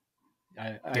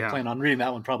I plan on reading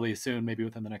that one probably soon, maybe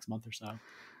within the next month or so.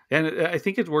 And I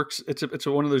think it works. It's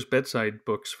one of those bedside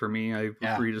books for me. I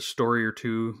read a story or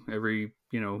two every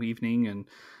evening, and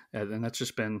that's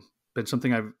just been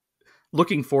something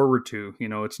looking forward to.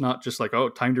 It's not just like, oh,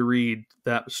 time to read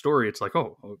that story. It's like,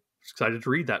 oh, excited to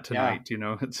read that tonight.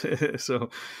 So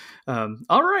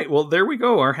all right, well, there we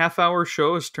go. Our half-hour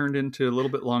show has turned into a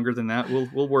little bit longer than that.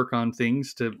 We'll work on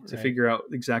things to figure out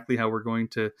exactly how we're going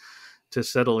to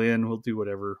settle in. We'll do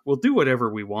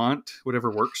whatever we want,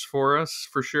 whatever works for us,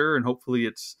 for sure, and hopefully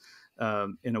it's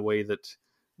in a way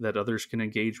that others can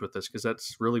engage with us, because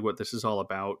that's really what this is all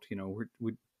about.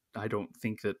 I don't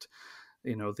think that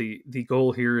the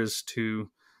goal here is to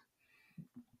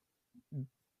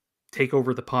take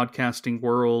over the podcasting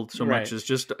world so much as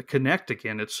just connect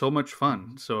again. It's so much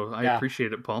fun. So I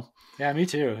appreciate it, Paul. Yeah, me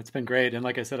too. It's been great. And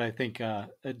like I said, I think a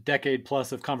decade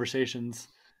plus of conversations,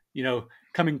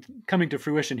 coming to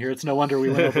fruition here. It's no wonder we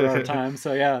went over our time.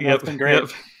 So yeah, that's been great.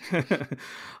 Yep.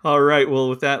 All right. Well,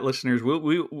 with that, listeners,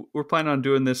 we're planning on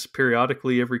doing this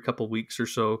periodically every couple weeks or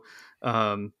so.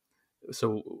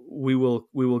 So we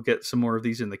will get some more of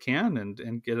these in the can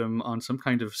and get them on some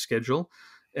kind of schedule.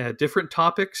 Different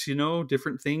topics,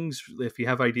 different things. If you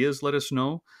have ideas, let us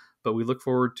know. But we look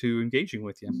forward to engaging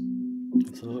with you.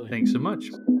 Absolutely. Thanks so much.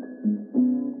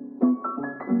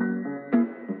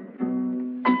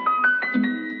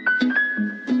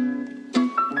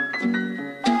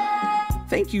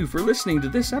 Thank you for listening to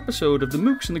this episode of the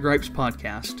Mookse and the Gripes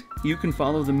podcast. You can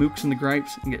follow the Mookse and the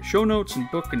Gripes and get show notes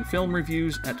and book and film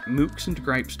reviews at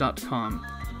mookseandgripes.com.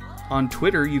 On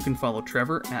Twitter, you can follow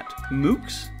Trevor at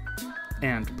Mookse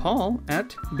and Paul at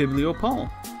BiblioPaul.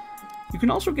 You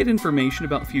can also get information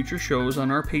about future shows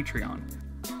on our Patreon.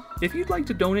 If you'd like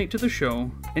to donate to the show,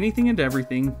 anything and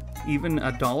everything, even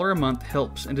 $1 a month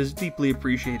helps and is deeply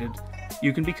appreciated.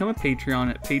 You can become a Patreon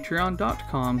at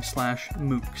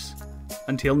patreon.com/Mookse.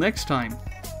 Until next time,